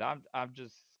I said, I'm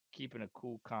just keeping a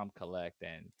cool, calm, collect,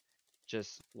 and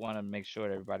just want to make sure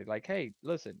that everybody like, hey,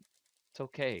 listen, it's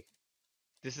okay.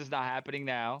 This is not happening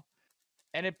now,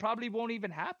 and it probably won't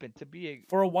even happen. To be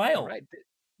For a while, right,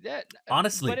 yeah, but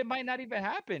honestly. it might not even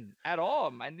happen at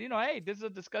all. And hey, this is a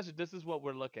discussion. This is what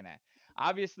we're looking at.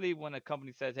 Obviously, when a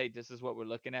company says, hey, this is what we're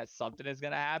looking at, something is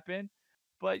gonna happen.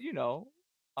 But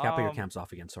Kappa, your um, cam's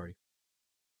off again. Sorry.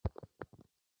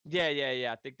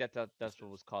 yeah. I think that's what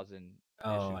was causing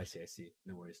Oh, I issues. see. I see.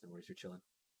 No worries. No worries. You're chilling.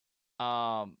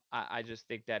 I just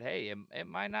think that hey, it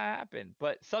might not happen,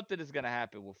 but something is gonna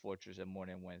happen with Fortress and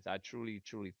Morning Winds. I truly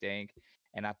think,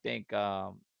 and I think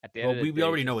at the end Well, of the we day,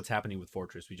 already know just what's happening with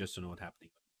Fortress. We just don't know what's happening.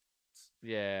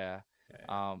 yeah,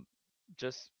 Yeah. um,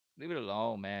 just leave it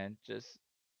alone, man. Just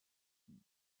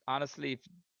honestly,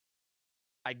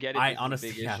 I get it. I This is a honestly,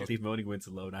 big yeah, issue. leave Moaning Winds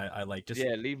alone. I like just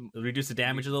Yeah, leave. reduce the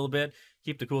damage leave a little bit,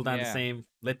 keep the cooldown the yeah, same,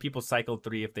 let people cycle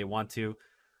 3 if they want to,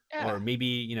 yeah, or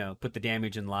maybe put the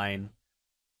damage in line,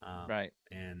 right.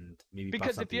 and maybe buff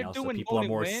Because if something you're else so doing people are Morning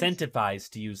more Winds, incentivized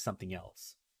to use something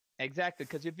else. exactly.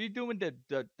 Because if you're doing the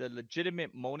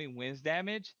legitimate Morning Winds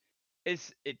damage,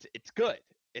 it's good.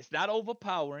 It's not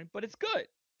overpowering, but it's good.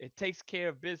 It takes care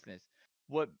of business.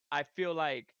 What I feel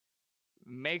like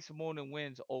makes Morning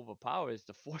Winds overpower is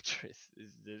the fortress.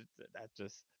 That's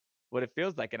just what it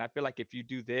feels like. And I feel like if you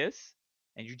do this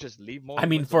and you just leave I Morning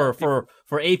mean, Winds alone, for people. for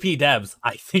for AP devs,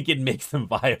 I think it makes them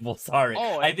viable. Sorry,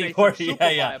 Oh, I it think makes them for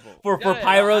super yeah. viable. For No,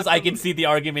 pyros, I can absolutely. see the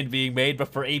argument being made, but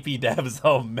for AP devs,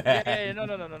 oh Yeah, man,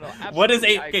 no. what is Absolutely,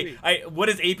 a I okay? agree. What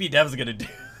is AP devs gonna do?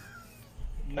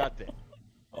 Nothing.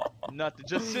 Nothing.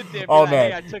 Just sit there and be Oh like,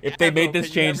 hey, man, I took if they made aggro. this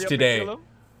Can you change hurry up and kill today, him?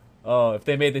 oh, if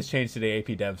they made this change today, AP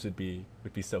devs would be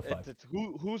so fun. It's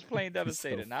who's playing Be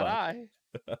so Devastator? Not fun. I.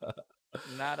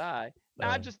 Not I. Now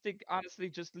I Uh, just think honestly,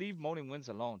 just leave Moaning Winds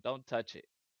alone. Don't touch it.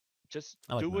 Just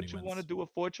I like do Money what you want to Wins. do with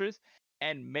Fortress,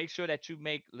 and make sure that you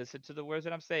make. Listen to the words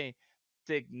that I'm saying.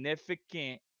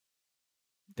 Significant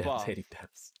buff Devastating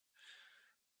devs.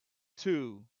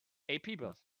 to AP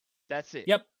builds. That's it.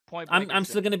 Yep, Point I'm blank and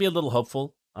still simple. gonna be a little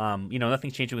hopeful.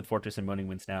 Nothing's changing with Fortress and Moaning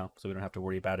Winds now, so we don't have to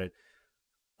worry about it.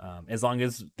 As long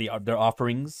as their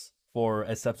offerings for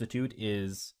a substitute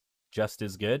is just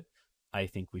as good, I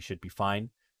think we should be fine.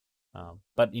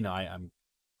 But I'm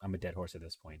a dead horse at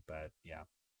this point. But yeah,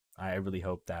 I really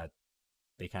hope that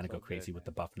they kind of So go good, crazy with man.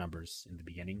 the buff numbers in the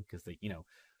beginning, because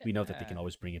we know that they can Yeah.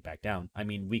 always bring it back down. I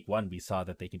mean, week 1 we saw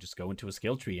that they can just go into a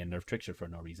skill tree and nerf Trickster for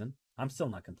no reason. I'm still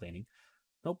not complaining.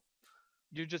 Nope.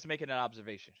 You're just making an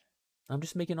observation. I'm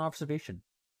just making an observation.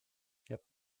 Yep.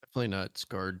 Definitely not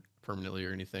scarred permanently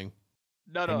or anything.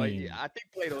 No, I yeah, mean, I think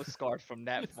Plato's scarred from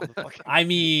that motherfucker. I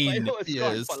mean, Plato is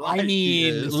scarred Yes. for I life.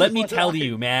 mean, is. let me For tell life.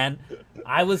 you, man.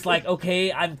 I was like,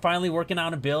 okay, I'm finally working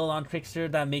on a build on Trickster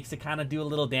that makes it kind of do a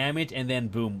little damage, and then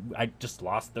boom, I just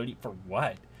lost 30 for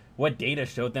what? What data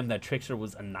showed them that Trickster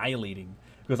was annihilating?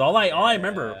 Because all I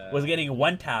remember was Yeah. getting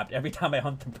one tapped every time I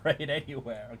hunt the braid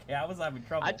anywhere. Okay, I was having I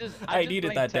trouble. just I I just needed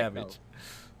blame that techno. damage.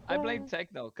 I blame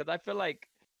techno because I feel like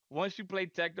once you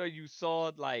played techno, you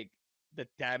saw like the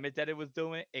damage that it was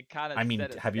doing. It kind of I mean,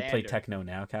 set a have you played standard. Techno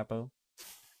now, Capo?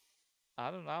 I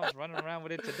don't know. I was running around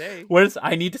with it today.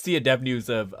 I need to see a dev news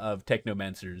of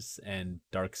Technomancers and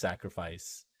Dark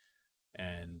Sacrifice,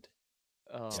 and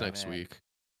It's Oh yeah, next man. week.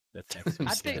 that's next I'm week.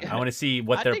 I just think Yeah. kidding. I want to see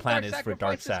what I their think plan Dark is for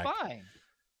Dark Sacrifice is Sac. fine.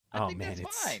 I Oh think man,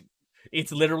 that's fine.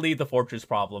 it's literally the Fortress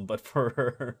problem, but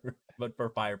for but for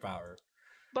firepower.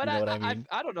 But You know what I mean?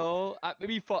 I don't know.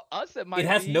 Maybe for us it It might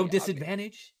has no be.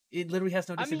 disadvantage. It literally has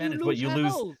no I mean you disadvantage. What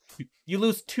lose health. you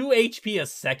lose 2 HP a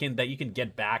second that you can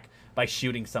get back by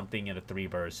shooting something in a 3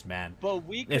 burst, man. But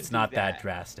we could It's do not that that.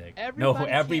 drastic. No, Everybody can't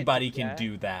do everybody can that.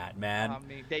 do that, man. I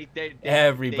mean,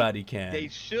 Everybody they can.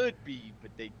 should be,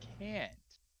 but they can't.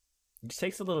 It just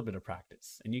takes a little bit of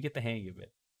practice, and you get the hang of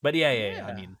it. But yeah. I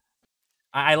Yeah. mean,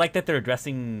 I like that they're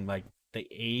addressing like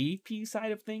the AP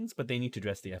side of things, but they need to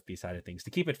address the FP side of things to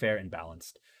keep it fair and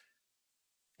balanced.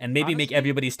 And maybe make Honestly,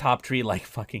 everybody's top tree like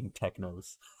fucking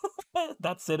technos.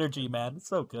 That synergy, man. It's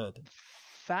so good.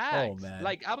 facts. man.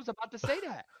 Like I was about to say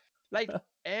that. Like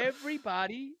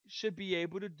everybody should be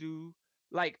able to do.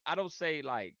 Like I don't say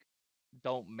like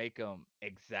don't make them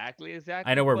exactly,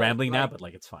 I know we're but rambling now, like but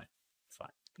like it's fine. It's fine.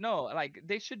 no, like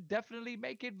they should definitely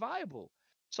make it viable.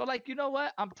 So like you know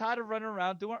what? I'm tired of running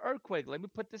around doing earthquake. Let me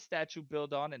put the statue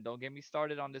build on, and don't get me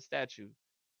started on the statue,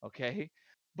 okay?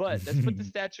 But let's put the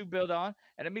statue build on,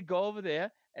 and let me go over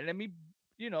there, and let me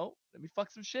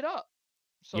fuck some shit up.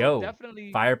 So Yo,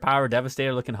 definitely, Firepower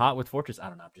Devastator looking hot with Fortress. I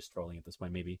don't know. I'm just trolling at this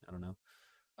point. Maybe. I don't know.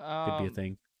 Could be a um,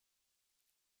 thing.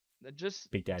 just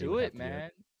Big Daddy do would have it, to do man.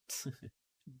 it.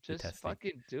 Just testing.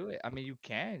 fucking do it. I mean, you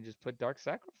can just put Dark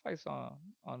Sacrifice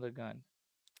on the gun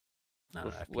I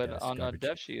don't know, FP with Dev's on a garbage.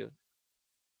 Death Shield.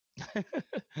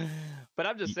 But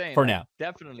I'm just saying, For like, now.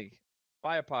 definitely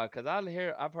firepower. Because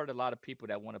I've heard a lot of people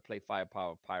that want to play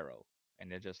firepower pyro,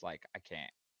 and they're just like, I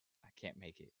can't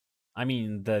make it. I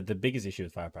mean, the biggest issue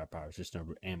with Firepower Power is just no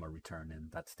ammo return, and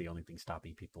that's the only thing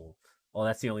stopping people. Well,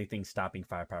 that's the only thing stopping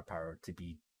Firepower Power to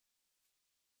be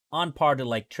on par to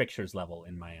like Trickster's level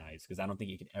in my eyes, because I don't think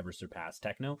you can ever surpass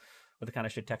Techno with the kind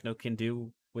of shit Techno can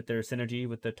do with their synergy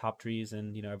with the top trees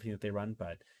and everything that they run.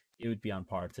 But it would be on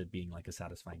par to being like a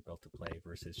satisfying build to play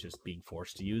versus just being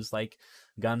forced to use like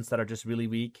guns that are just really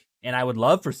weak. And I would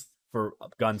love for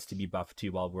guns to be buffed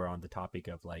too, while we're on the topic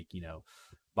of like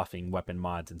buffing weapon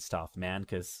mods and stuff, man,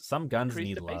 because some guns Increase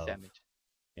need the base love. damage.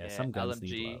 Yeah, Yeah, some guns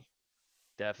need LMG love.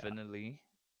 definitely.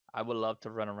 I would love to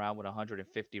run around with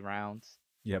 150 rounds.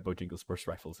 Yeah, Bojangles burst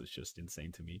rifles is just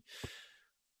insane to me.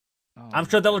 Oh I'm my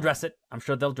sure they'll God. address it. I'm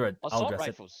sure they'll I'll Assault address it.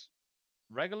 rifles,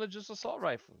 regular just assault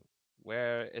rifle,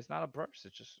 where it's not a burst.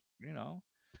 It's just But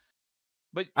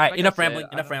All right, like I enough said, rambling.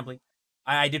 I Enough don't. rambling.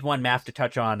 I did want Maff to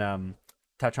touch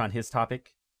on his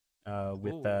topic,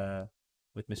 with Ooh.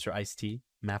 Mr. Ice T.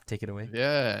 Maff, take it away.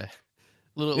 Yeah,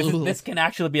 This can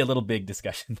actually be a little big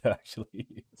discussion, though.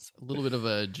 Actually, a little bit of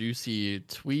a juicy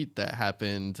tweet that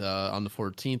happened on the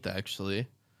 14th, actually.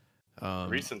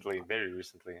 Recently, very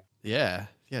recently. Yeah,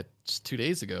 just 2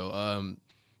 days ago.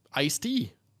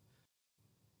 Ice-T,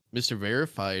 Mr.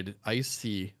 Verified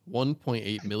Ice-T,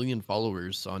 1.8 million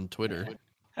followers on Twitter.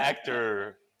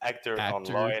 Actor on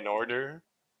Law and Order.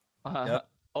 Yep.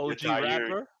 OG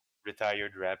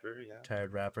Retired rapper, yeah.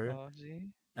 Tired rapper. OG.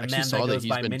 A Actually man saw that that goes he's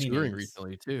by been many touring names.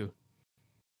 recently too.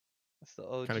 That's the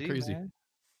OG, Kind of crazy. man.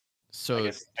 So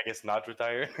I guess not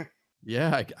retired.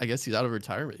 yeah, I guess he's out of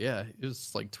retirement. Yeah, he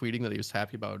was like tweeting that he was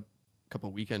happy about a couple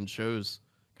weekend shows.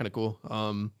 Kind of cool.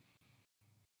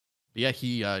 Yeah,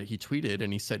 he tweeted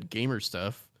and he said gamer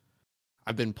stuff.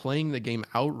 I've been playing the game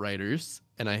Outriders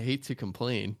and I hate to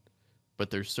complain,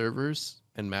 but their servers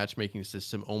and matchmaking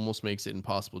system almost makes it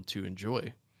impossible to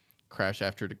enjoy. Crashed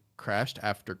after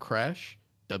crash.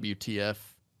 WTF.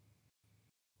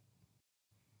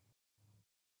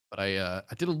 But I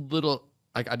did a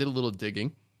little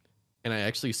digging, and I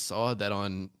actually saw that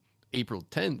on April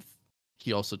 10th,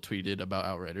 he also tweeted about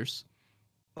Outriders.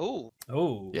 Oh.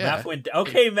 Yeah. Math went.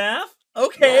 Okay, Math.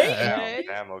 Okay. Yeah. Okay.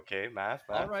 Damn, okay, math.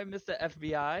 All right, Mr.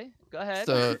 FBI. Go ahead.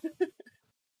 So,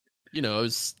 it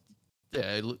was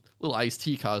a little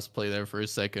Ice-T cosplay there for a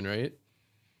second, right?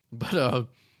 But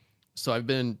so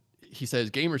he says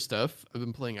gamer stuff. I've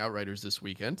been playing Outriders this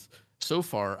weekend. So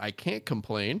far, I can't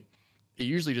complain. It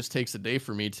usually just takes a day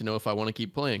for me to know if I want to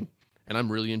keep playing, and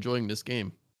I'm really enjoying this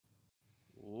game.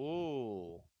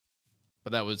 Ooh.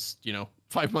 But that was,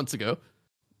 5 months ago.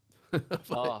 But,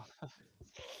 Oh.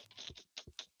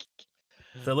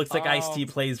 So it looks like Ice-T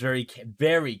plays very,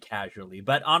 very casually.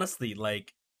 But honestly,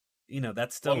 like,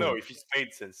 that's still. Well, no, if he's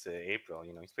played since April,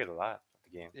 he's played a lot of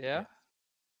the game. Yeah.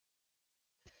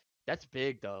 That's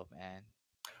big, though, man.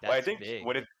 Well, I think big.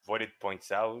 what it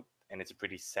points out, and it's a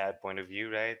pretty sad point of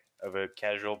view, right, of a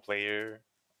casual player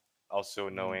also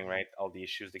knowing, right, all the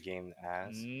issues the game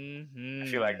has. I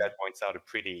feel like that points out a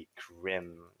pretty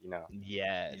grim,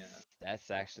 Yes,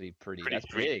 that's actually pretty that's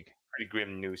big. Pretty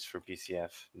grim news for PCF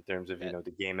in terms of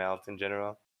the game health in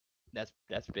general. That's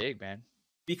big, man.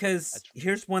 Because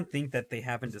here's one thing that they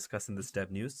haven't discussed in this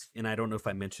dev news, and I don't know if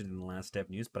I mentioned it in the last dev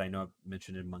news, but I know I've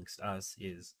mentioned it amongst us,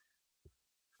 is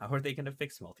how are they going to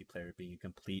fix multiplayer being a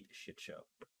complete shit show?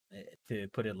 To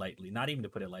put it lightly, not even to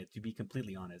put it light, to be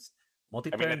completely honest,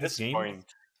 multiplayer at this point,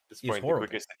 the horrible.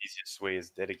 quickest and easiest way is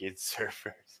dedicated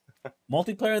servers.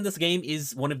 Multiplayer in this game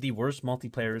is one of the worst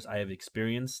multiplayers I have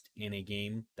experienced in a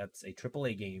game that's a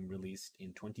AAA game released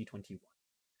in 2021.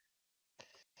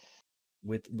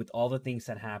 with all the things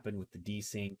that happened with the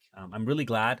desync. I'm really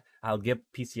glad. I'll give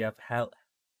PCF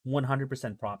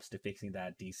 100% props to fixing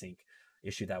that desync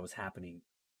issue that was happening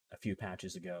a few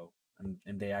patches ago,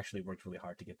 and they actually worked really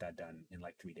hard to get that done in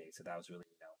like 3 days. So that was really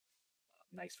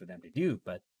nice for them to do.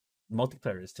 But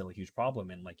multiplayer is still a huge problem,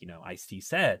 and like Ice-T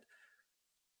said,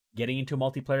 getting into a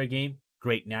multiplayer game,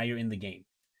 great. Now you're in the game.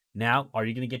 Now, are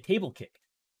you going to get table kicked?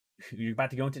 You're about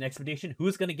to go into an expedition.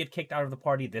 Who's going to get kicked out of the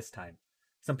party this time?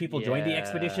 Some people join the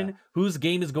expedition. Whose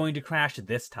game is going to crash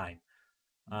this time?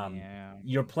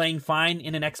 You're playing fine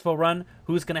in an expo run.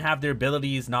 Who's going to have their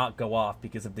abilities not go off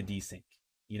because of the desync?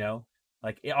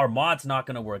 Like, are mods not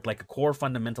going to work? Like a core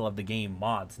fundamental of the game,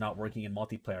 mods not working in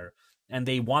multiplayer. And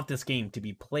they want this game to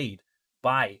be played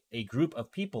by a group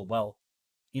of people. Well,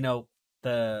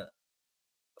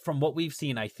 from what we've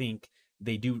seen, I think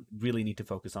they do really need to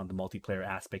focus on the multiplayer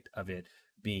aspect of it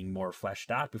being more fleshed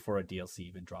out before a DLC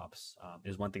even drops.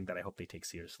 Is one thing that I hope they take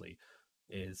seriously.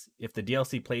 Is if the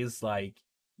DLC plays like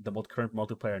the current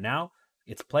multiplayer now,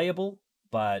 it's playable,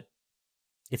 but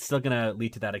it's still going to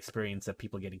lead to that experience of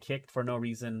people getting kicked for no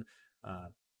reason,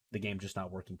 the game just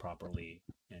not working properly,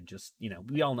 and just,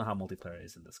 we all know how multiplayer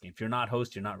is in this game. If you're not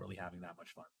host, you're not really having that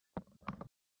much fun.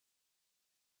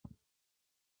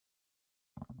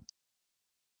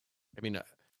 I mean,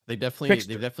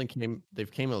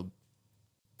 they've came a,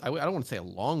 I don't want to say a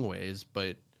long ways,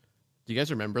 but do you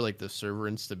guys remember like the server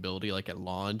instability like at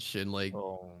launch and like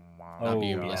not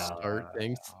being able to start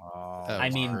things? I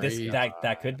mean,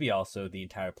 that could be also the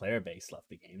entire player base left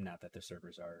the game now that the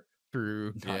servers are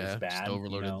not as bad, just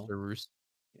overloaded servers.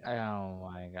 Oh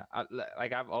my god!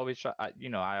 I've always tried.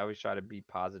 I always try to be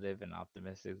positive and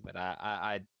optimistic, but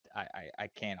I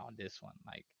can't on this one.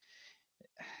 Like,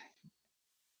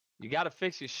 you gotta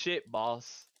fix your shit,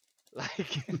 boss.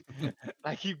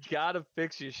 Like you gotta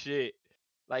fix your shit.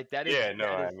 Like that is. Yeah, no,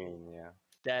 I mean,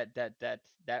 yeah.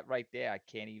 That right there, I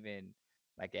can't even.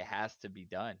 Like, it has to be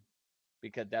done,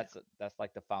 because that's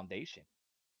like the foundation.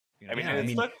 I mean,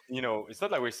 it's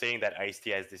not like we're saying that Ice-T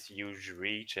has this huge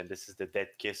reach and this is the dead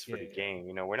kiss for the game.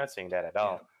 We're not saying that at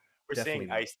all. We're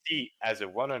saying Ice-T as a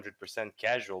 100%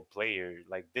 casual player,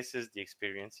 like, this is the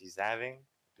experience he's having.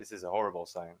 This is a horrible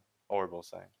sign. Horrible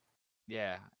sign.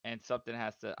 Yeah, and something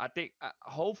has to. I think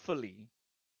hopefully,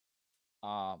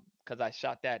 because I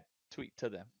shot that tweet to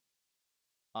them.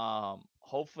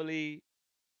 Hopefully,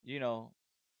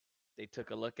 they took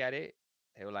a look at it.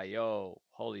 They were like, "Yo,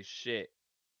 holy shit,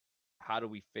 how do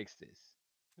we fix this?"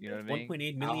 You know what I mean?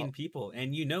 1.8 million people,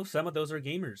 and some of those are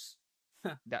gamers.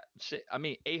 That shit. I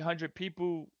mean, 800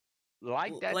 people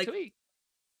like that tweet.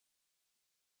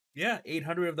 Yeah,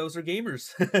 800 of those are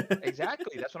gamers.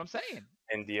 Exactly, that's what I'm saying.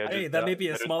 And the other, that may be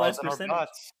a small percentage.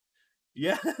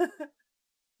 Yeah,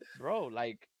 bro,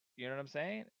 like, you know what I'm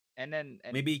saying? And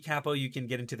maybe Capo, you can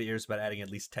get into the ears about adding at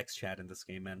least text chat in this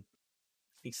game, man.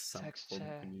 Some text form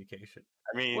chat of communication.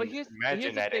 I mean,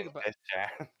 imagine adding text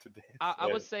chat to this. I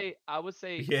would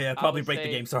say. Yeah, probably break the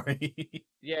game. Sorry.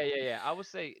 Yeah. I would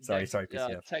say. Sorry,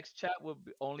 text chat would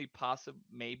only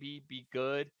maybe be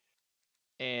good,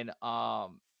 and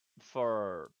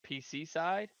for PC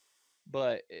side,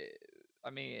 but I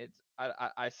mean, it's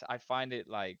I find it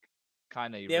like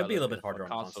kind of it'd be a little bit harder on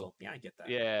console. Yeah, I get that.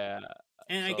 Yeah,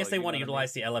 and I guess they want to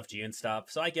utilize the LFG and stuff,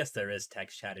 so I guess there is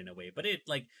text chat in a way, but it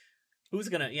like. Who's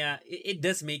gonna? Yeah, it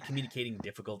does make communicating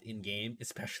difficult in game,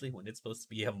 especially when it's supposed to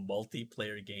be a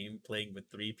multiplayer game playing with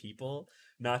 3 people.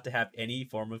 Not to have any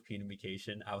form of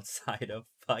communication outside of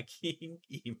fucking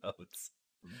emotes.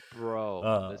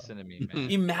 Bro, listen to me, man.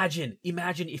 Imagine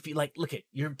if you look at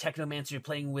you're Technomancer, you're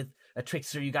playing with a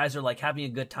Trickster, you guys are like having a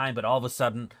good time, but all of a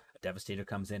sudden a Devastator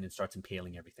comes in and starts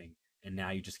impaling everything, and now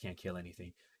you just can't kill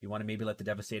anything. You want to maybe let the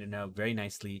Devastator know very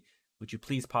nicely, would you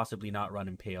please possibly not run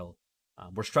Impale?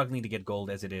 We're struggling to get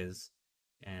gold as it is,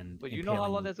 but you know how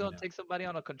long that's gonna take somebody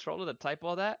on a controller to type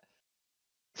all that?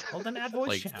 Well, then add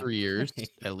voice chat. 3 years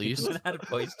at least. Add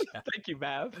voice chat. Thank you,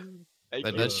 Mav.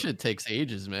 That shit takes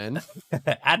ages, man.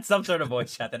 Add some sort of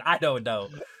voice chat. Then I don't know.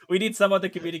 We need some other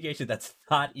communication that's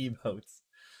not emotes.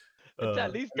 It's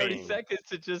at least 30 seconds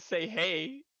to just say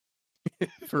hey.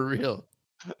 For real.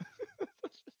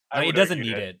 I mean, it doesn't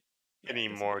need it. Any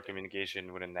more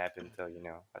communication wouldn't happen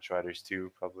until Outriders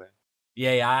 2 probably.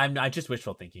 Yeah. I'm just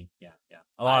wishful thinking. Yeah.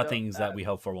 A lot of things that we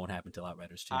hope for won't happen till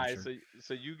Outriders 2. All right, sure.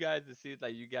 So you guys, it seems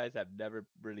like you guys have never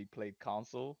really played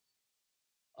console.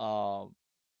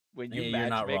 When you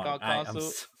matchmake on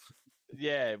console,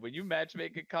 yeah, when you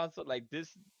matchmake a console like this,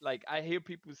 like I hear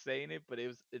people saying it, but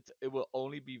it will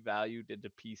only be valued in the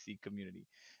PC community.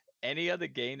 Any other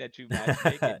game that you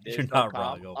matchmake, you're not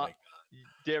wrong. Oh my god.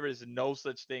 there is no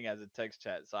such thing as a text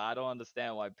chat. So I don't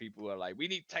understand why people are like, we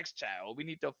need text chat or we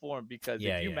need the forum, because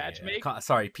Yeah, if you yeah, yeah. matchmake,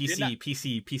 Sorry, you're not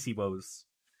PC woes.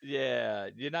 yeah,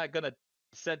 you're not gonna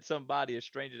send somebody, a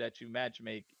stranger that you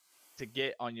matchmake, to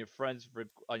get on your friends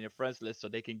list so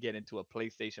they can get into a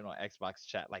PlayStation or Xbox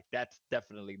chat. Like that's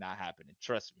definitely not happening.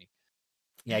 Trust me.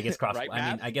 Yeah, I guess crossplay. Right, I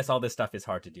mean, Mav? I guess all this stuff is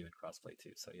hard to do in crossplay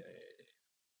too. So yeah.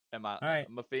 Am I All right.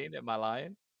 Maffeine? Am I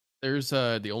lying? There's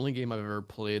the only game I've ever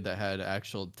played that had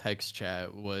actual text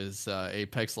chat was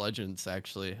Apex Legends,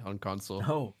 actually, on console.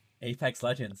 Oh, Apex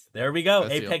Legends. There we go.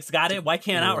 That's the Apex got it. Why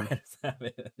can't only one. Outriders have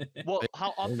it? Well,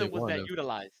 how Only often was one that of-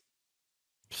 utilized?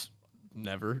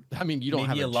 Never. I mean, you don't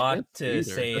Maybe have a lot chance to either.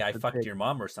 say That's I the fucked thing. your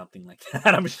mom or something like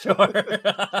that. I'm sure.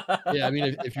 Yeah, I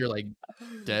mean, if you're like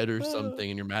dead or something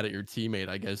and you're mad at your teammate,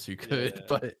 I guess you could. Yeah.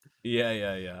 But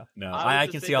Yeah. No, I would I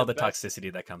just can say see all the the best-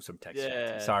 toxicity that comes from text chat.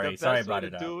 Yeah, Sorry, the sorry I best way brought to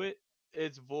it up. do it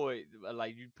is VoIP.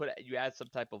 Like you add some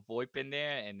type of VoIP in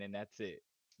there, and then that's it.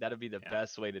 That'll be the Yeah.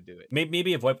 best way to do it.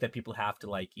 Maybe a VoIP that people have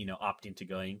to opt into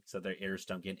going, so their ears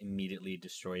don't get immediately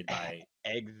destroyed by.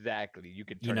 Exactly. You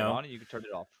can You turn it know? on and you can turn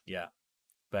it off. Yeah.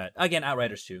 But again,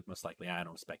 Outriders 2, most likely. I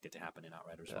don't expect it to happen in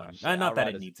Outriders 1. shit, Not that it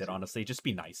Outriders needs it, 2. honestly. Just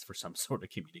be nice for some sort of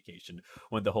communication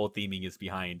when the whole theming is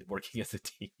behind working as a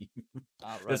team. There's a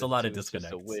Outriders lot of 2 is just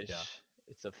disconnects. a wish. Yeah,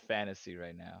 It's a fantasy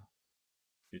right now.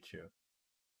 good show.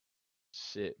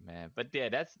 Shit, man. But yeah,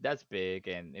 that's big.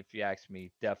 And if you ask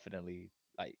me, definitely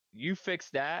like you fix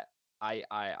that.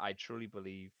 I truly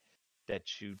believe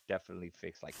that you definitely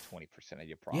fix like 20% of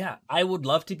your problem. Yeah, I would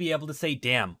love to be able to say,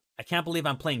 damn, I can't believe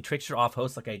I'm playing Trickster off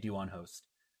host like I do on host.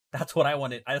 That's what I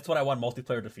wanted. That's what I want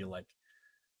multiplayer to feel like.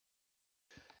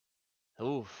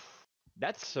 Oof.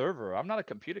 That's server. I'm not a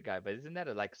computer guy, but isn't that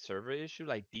a like server issue,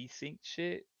 like desync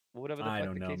shit, whatever the I fuck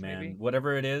don't the know, case may man. be?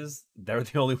 Whatever it is, they're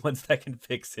the only ones that can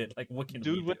fix it. Like, what can we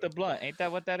Dude with do? the blunt, ain't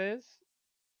that what that is?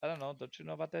 I don't know. Don't you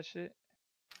know about that shit?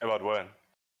 About what?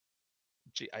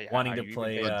 Wanting are to you even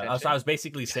play. paying I attention? was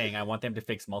basically saying I want them to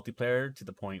fix multiplayer to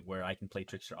the point where I can play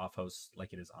Trickster off host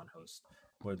like it is on host,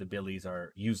 where the billies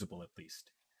are usable at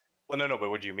least. Well, no, but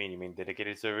what do you mean? You mean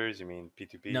dedicated servers? You mean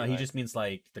P2P? No, he like- just means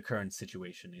like the current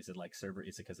situation. Is it like server?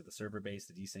 Is it because of the server base,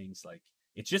 the desyncs? Like,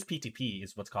 it's just P2P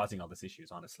is what's causing all these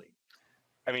issues, honestly.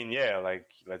 I mean, yeah, like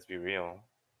let's be real.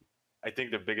 I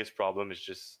think the biggest problem is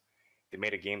just they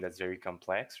made a game that's very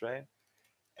complex, right?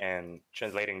 And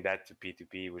translating that to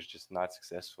P2P was just not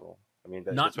successful. I mean,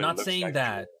 that's what it Not looks saying like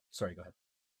that. Sorry, go ahead.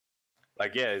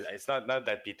 like yeah, it's not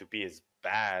that P2P is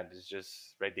bad. It's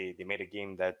just right. They made a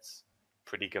game that's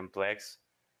pretty complex,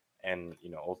 and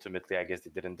ultimately, I guess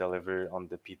they didn't deliver on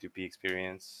the P2P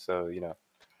experience. So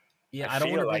Yeah, I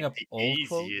don't want to feel bring like up the old easiest,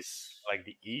 quotes. like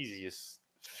the easiest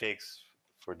fix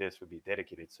for this would be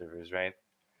dedicated servers, right?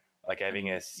 Like having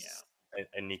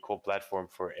an equal platform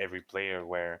for every player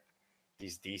where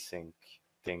these desync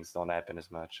things don't happen as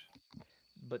much.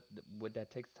 But would that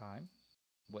take time?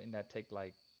 Wouldn't that take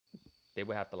like they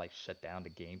would have to like shut down the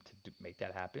game to make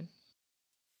that happen?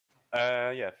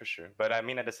 Yeah, for sure. But I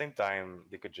mean, at the same time,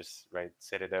 they could just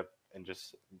set it up and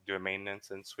just do a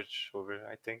maintenance and switch over.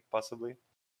 I think possibly.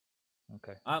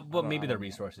 Okay. Well, maybe the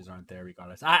resources aren't there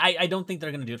regardless. I don't think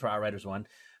they're going to do it for Outriders 1,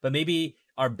 but maybe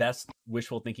our best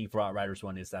wishful thinking for Outriders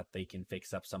 1 is that they can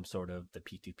fix up some sort of the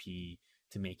P2P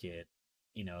to make it,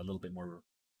 a little bit more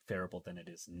favorable than it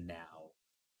is now.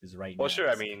 Because right now, Sure.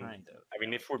 I it's mean, kind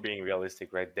of. if we're being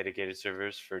realistic, right, dedicated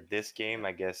servers for this game,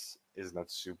 I guess, is not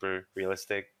super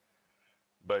realistic.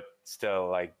 But still,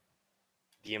 like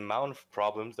the amount of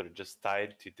problems that are just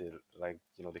tied to the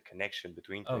the connection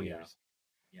between players.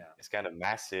 Yeah. It's kind of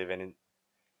massive, and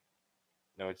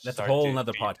it's That's a hard whole to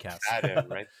nother even podcast. fathom,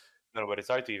 right? No, but it's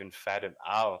hard to even fathom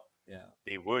how Yeah.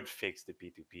 they would fix the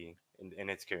P2P in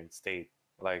its current state.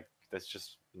 Like that's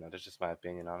just my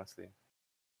opinion, honestly.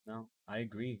 No, I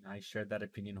agree. I shared that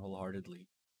opinion wholeheartedly.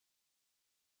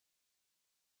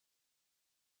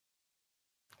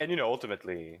 And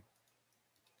ultimately,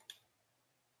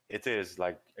 it is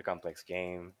like a complex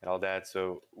game and all that,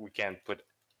 so we can't put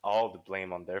all the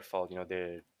blame on their fault.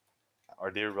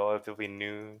 Are they a relatively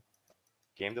new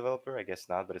game developer? I guess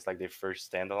not, but it's like their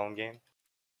first standalone game.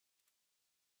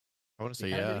 I want to They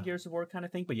say kind of did yeah. a Gears of War kind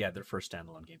of thing, but yeah, their first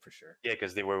standalone game for sure. Yeah,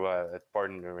 because they were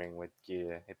partnering with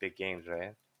Epic Games,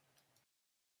 right?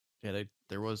 Yeah,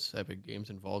 there was Epic Games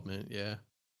involvement. Yeah.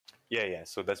 Yeah.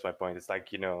 So that's my point. It's like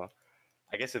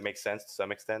I guess it makes sense to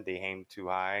some extent. They aimed too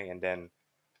high and then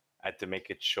had to make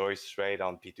a choice, right,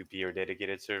 on P2P or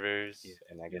dedicated servers,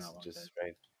 and I guess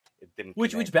it didn't.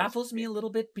 Which baffles me a little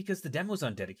bit because the demo's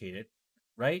undedicated,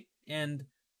 right? And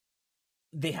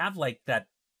they have like that.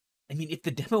 I mean, if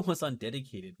the demo was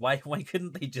undedicated, why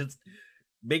couldn't they just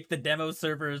make the demo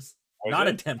servers Was not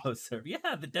a it? demo server.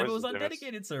 Yeah, the demo is the on demos?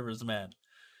 dedicated servers, man.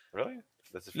 Really?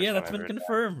 That's the first Yeah, time that's I've been heard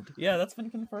confirmed. Yeah, that's been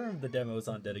confirmed. The demo is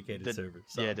on dedicated The- servers.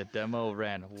 So. Yeah, the demo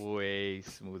ran way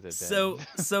smoother so than.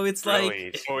 so it's that. Really?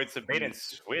 like So it's a bait and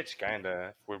switch, kind of.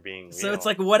 If we're being so real. it's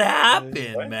like what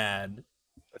happened, What? man?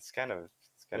 It's kind of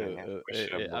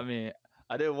questionable. I mean,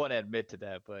 I didn't want to admit to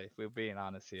that, but if we're being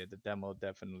honest here, the demo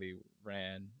definitely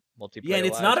ran multiplayer. Yeah, and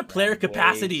it's not a player ran way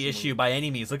capacity issue smoother. by any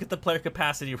means. Look at the player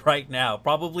capacity right now.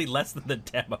 Probably less than the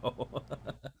demo.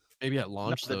 Maybe at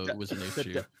launch the though de- it was an the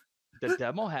issue. de- The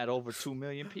demo had over 2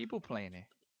 million people playing it.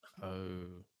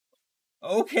 Oh,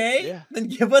 Okay, Yeah. then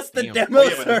give us the Damn. demo Oh,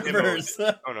 yeah, but the demo- servers.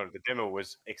 Oh no, the demo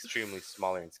was extremely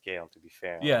smaller in scale. To be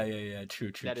fair. yeah,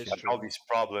 true. That is true. But all these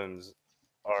problems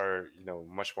are,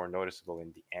 much more noticeable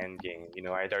in the end game.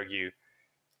 I'd argue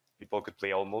people could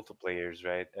play all multiplayers,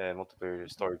 right? Multiplayer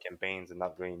story campaigns and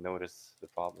not really notice the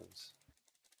problems.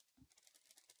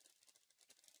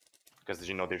 Because,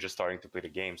 they're just starting to play the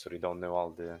game, so they don't know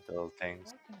all the little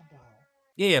things.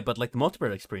 Yeah, but like the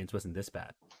multiplayer experience wasn't this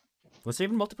bad. Was there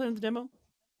even multiplayer in the demo?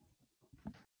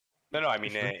 No, I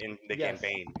mean, in the Yes.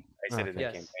 campaign. I said in the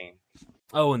Yes. campaign.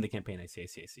 Oh, in the campaign, I see.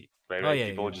 Right? Oh, Right? yeah,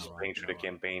 People you're just not playing wrong, through you're the not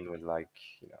wrong. campaign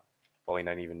with, probably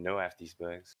not even know half these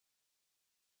bugs.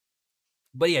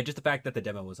 But yeah, just the fact that the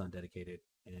demo was undedicated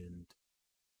and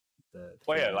the.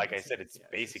 Well, yeah, like I said, it's yeah,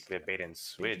 basically a bait and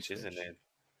switch, switch. isn't it?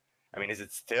 I mean, is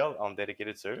it still on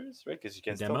dedicated servers, right? Because you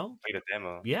can The still demo? play the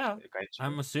demo. Yeah, Kind of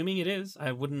I'm assuming it is.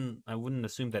 I wouldn't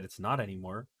assume that it's not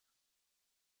anymore.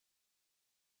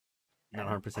 Not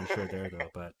 100% sure there though,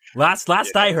 but last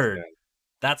I heard,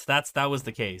 that was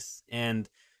the case, and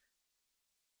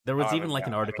there was Oh, I even mean, like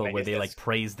an yeah, I mean, article I where guess they like that's-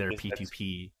 praised their I guess that's-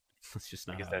 P2P. That's just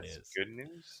I not guess how it that's is. good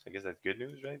news. I guess that's good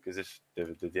news, right? Because if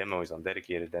the demo is on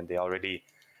dedicated, then they already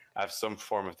have some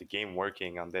form of the game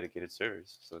working on dedicated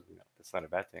servers. So that's not a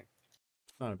bad thing.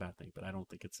 It's not a bad thing, but I don't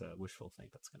think it's a wishful thing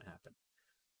that's going to happen.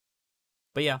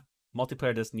 But yeah,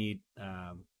 multiplayer does need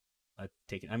a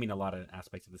lot of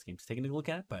aspects of this game to take a look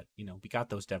at. But we got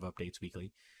those dev updates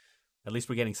weekly. At least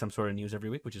we're getting some sort of news every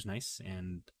week, which is nice.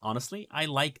 And honestly, I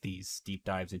like these deep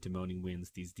dives into Moaning Winds,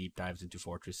 these deep dives into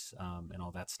Fortress, and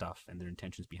all that stuff, and their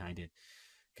intentions behind it.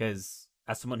 Because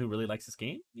as someone who really likes this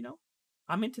game,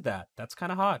 I'm into that. That's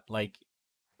kind of hot. Like,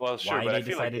 Well, sure, why but they I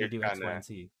feel like decided to they're do X, Y, kind and of,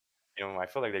 Z. I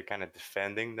feel like they're kind of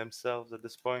defending themselves at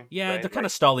this point. Yeah, right? they're kind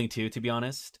of stalling too, to be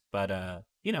honest. But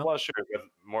Well, sure, but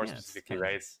more Yeah, it's specifically, kinda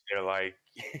right? nice. They're like,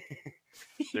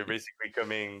 they're basically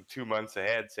coming 2 months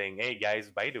ahead, saying, "Hey guys,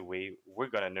 by the way, we're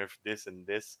gonna nerf this and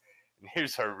this, and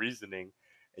here's our reasoning."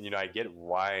 And I get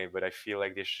why, but I feel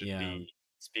like they should Yeah. be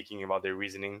speaking about their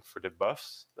reasoning for the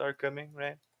buffs that are coming,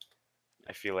 right?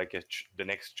 I feel like the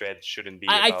next thread shouldn't be.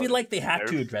 I about feel like they had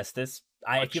to nerf, address this.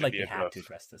 I What feel should like be they a had to buff?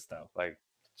 address this though. like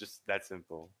just that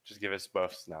simple. Just give us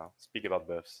buffs now. Speak about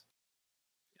buffs.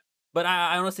 But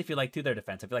I honestly feel like, to their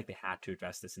defense, I feel like they had to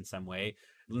address this in some way.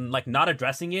 Like, not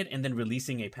addressing it and then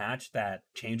releasing a patch that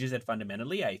changes it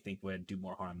fundamentally, I think would do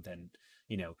more harm than,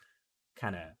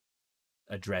 kind of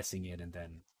addressing it and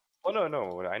then. Oh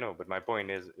no, I know, but my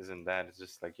point isn't that. It's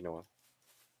just like, I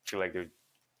feel like they're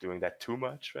doing that too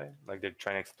much, right? Like they're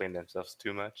trying to explain themselves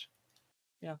too much.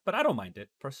 Yeah, but I don't mind it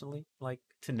personally. Like,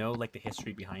 to know like the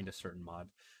history behind a certain mod.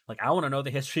 Like, I want to know the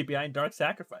history behind Dark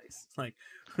Sacrifice. Like,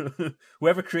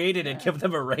 whoever created it, give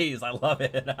them a raise. I love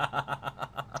it.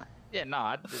 Yeah, no,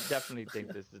 I definitely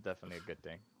think this is definitely a good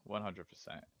thing. 100%.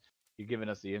 You're giving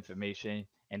us the information,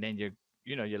 and then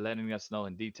you're letting us know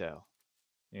in detail.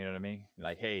 You know what I mean?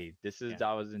 Like, hey, this is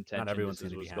our intention. Not everyone's this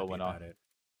is going to be what's happy going about on. it.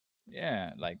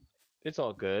 Yeah, like it's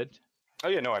all good. Oh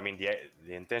yeah, no, I mean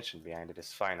the intention behind it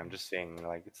is fine. I'm just saying,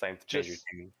 like, it's time to change your Just-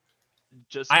 tune.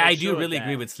 Just I make do sure really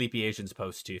agree that- with Sleepy Asian's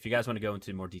post too. If you guys want to go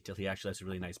into more detail, he actually has a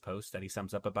really nice post that he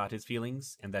sums up about his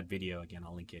feelings. And that video, again,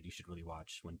 I'll link it. You should really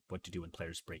watch what to do when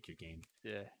players break your game.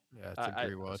 Yeah, yeah, it's a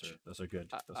great watch. Those are good.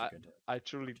 Those are good. I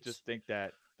truly just think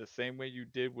that the same way you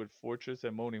did with Fortress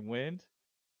and Moaning Wind,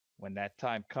 when that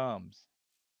time comes,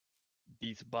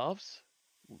 these buffs,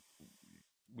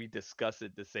 we discuss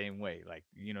it the same way. Like,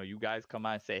 you guys come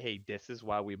out and say, hey, this is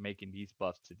why we're making these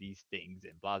buffs to these things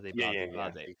and blase, blase, Yeah,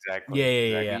 blase. exactly. Yeah.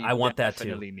 exactly. I want that too.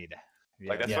 Definitely need that.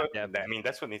 Like that's Yeah, what definitely. I mean.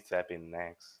 That's what needs to happen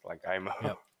next. Like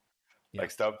Yep. like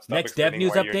stop. Next dev explaining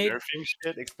news why update. You're nerfing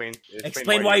shit.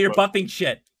 Explain why you're buffing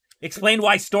shit. Explain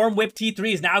why Storm Whip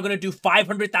T3 is now going to do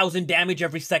 500,000 damage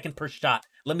every second per shot.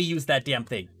 Let me use that damn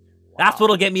thing. That's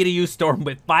what'll get me to use Storm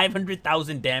Whip.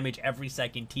 500,000 damage every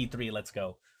second. T3. Let's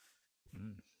go.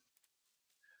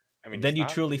 I mean, Then it's you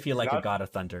not- truly feel it's like a not- god of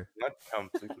thunder. Not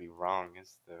completely wrong.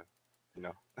 Is the you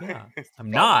know. Yeah,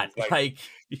 I'm not Problems, like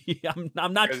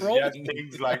I'm not because you have trolling.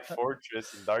 things like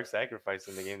Fortress and Dark Sacrifice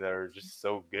in the game that are just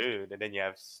so good, and then you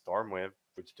have Stormweb,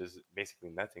 which does basically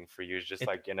nothing for you. It's just It,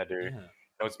 like another, yeah.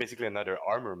 no, it's basically another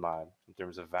armor mod in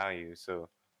terms of value. So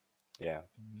yeah,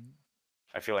 Mhm.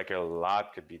 I feel like a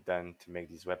lot could be done to make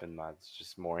these weapon mods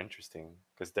just more interesting.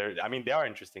 Because I mean, they are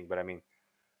interesting, but I mean,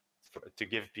 to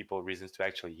give people reasons to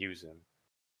actually use them.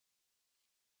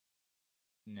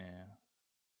 Yeah.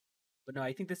 But no,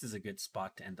 I think this is a good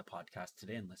spot to end the podcast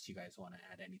today, unless you guys want to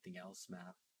add anything else,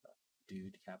 Matt,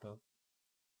 dude, Capo.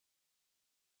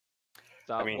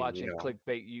 Stop mean, watching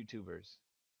clickbait YouTubers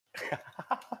and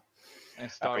I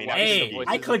start mean, watching the Hey,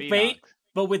 I voices of clickbait, Enoch.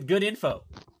 but with good info.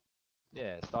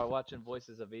 Yeah, start watching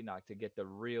voices of Enoch to get the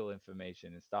real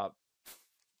information and stop.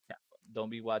 Don't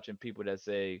be watching people that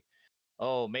say,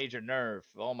 "Oh, major nerf.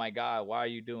 Oh my God, why are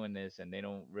you doing this?" And they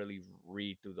don't really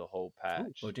read through the whole Ooh,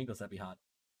 patch. Bojingles, that'd be hot.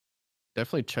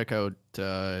 Definitely check out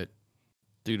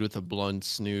Dude with the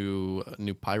Blunt's new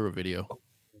pyro video.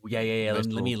 Yeah. Nice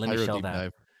Let me little pyro shell deep that.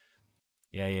 dive.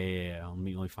 Yeah. Let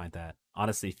me find that.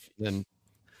 Honestly, Then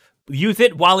use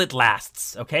it while it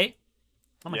lasts. Okay.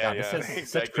 Oh my yeah, god, this yeah, has exactly.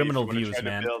 such criminal If you views,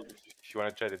 man. if you want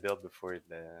to try to build before it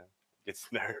gets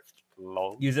nerfed,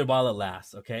 lol. Use it while it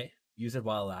lasts. Okay. Use it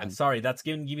while it lasts. And- Sorry, that's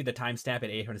giving me the timestamp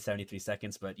at 873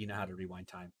 seconds, but you know how to rewind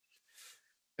time.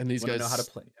 and these Wanna guys know how to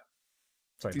play. Yeah.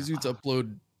 Sorry, These Matt. dudes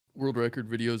upload world record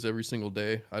videos every single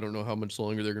day. I don't know how much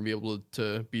longer they're gonna be able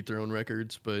to beat their own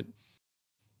records, but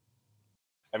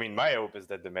I mean, my hope is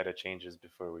that the meta changes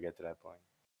before we get to that point.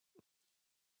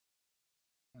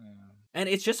 And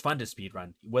it's just fun to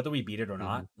speedrun, whether we beat it or Mm-hmm.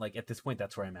 not. Like at this point,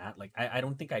 that's where I'm at. Like I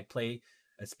don't think I play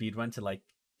a speedrun to like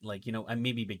you know, and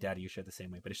maybe Big Daddy you share the same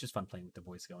way, but it's just fun playing with the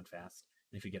voice going fast.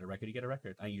 And if you get a record, you get a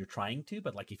record. You're trying to,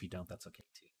 but like if you don't, that's okay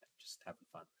too. Just having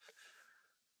fun.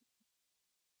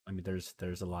 I mean,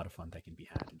 there's a lot of fun that can be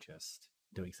had in just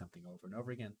doing something over and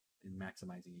over again and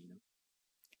maximizing it. You know.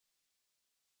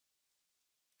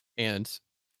 and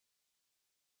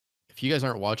if you guys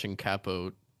aren't watching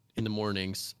Capo in the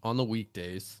mornings on the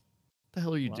weekdays, what the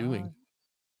hell are you doing?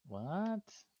 What?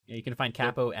 Yeah, you can find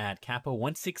Capo at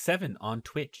Capo167 on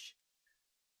Twitch.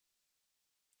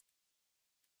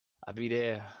 I'll be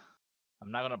there.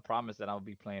 I'm not gonna promise that I'll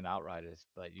be playing Outriders,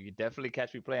 but you can definitely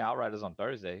catch me playing Outriders on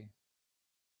Thursday.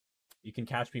 You can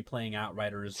catch me playing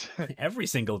Outriders every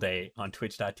single day on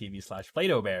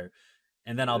twitch.tv/PlatoBear.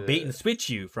 And then I'll bait and switch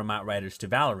you from Outriders to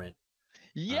Valorant.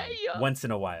 Yeah. Once in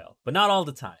a while, but not all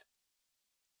the time.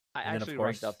 I And then, of actually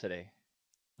course- ranked up today.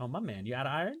 Oh, my man, you out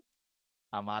of iron?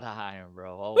 I'm out of iron,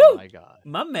 bro. Oh Woo! my God.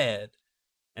 My man.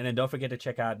 And then don't forget to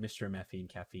check out Mr. Maffeine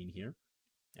Caffeine here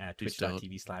at Please don't.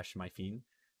 twitch.tv/Maffeine.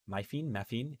 Maffeine,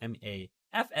 Maffeine,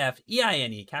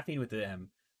 Caffeine with the M.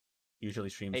 Usually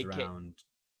streams AK around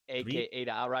AKA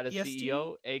the Outriders EST?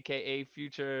 CEO, AKA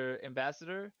future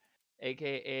ambassador,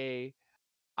 AKA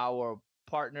our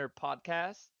partner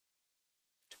podcast.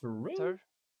 True.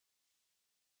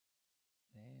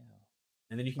 Damn.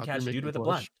 And then you can Out catch there Dude making with a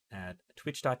blush. Blunt at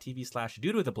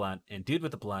twitch.tv/Dude with a Blunt and Dude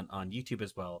with a Blunt on YouTube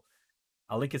as well.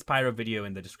 I'll link his pyro video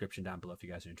in the description down below if you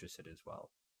guys are interested as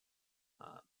well.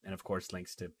 And of course,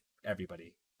 links to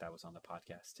everybody that was on the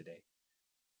podcast today.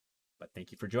 But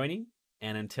thank you for joining.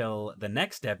 And until the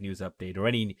next dev news update or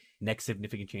any next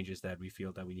significant changes that we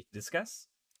feel that we need to discuss,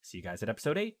 see you guys at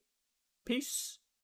episode 8. Peace.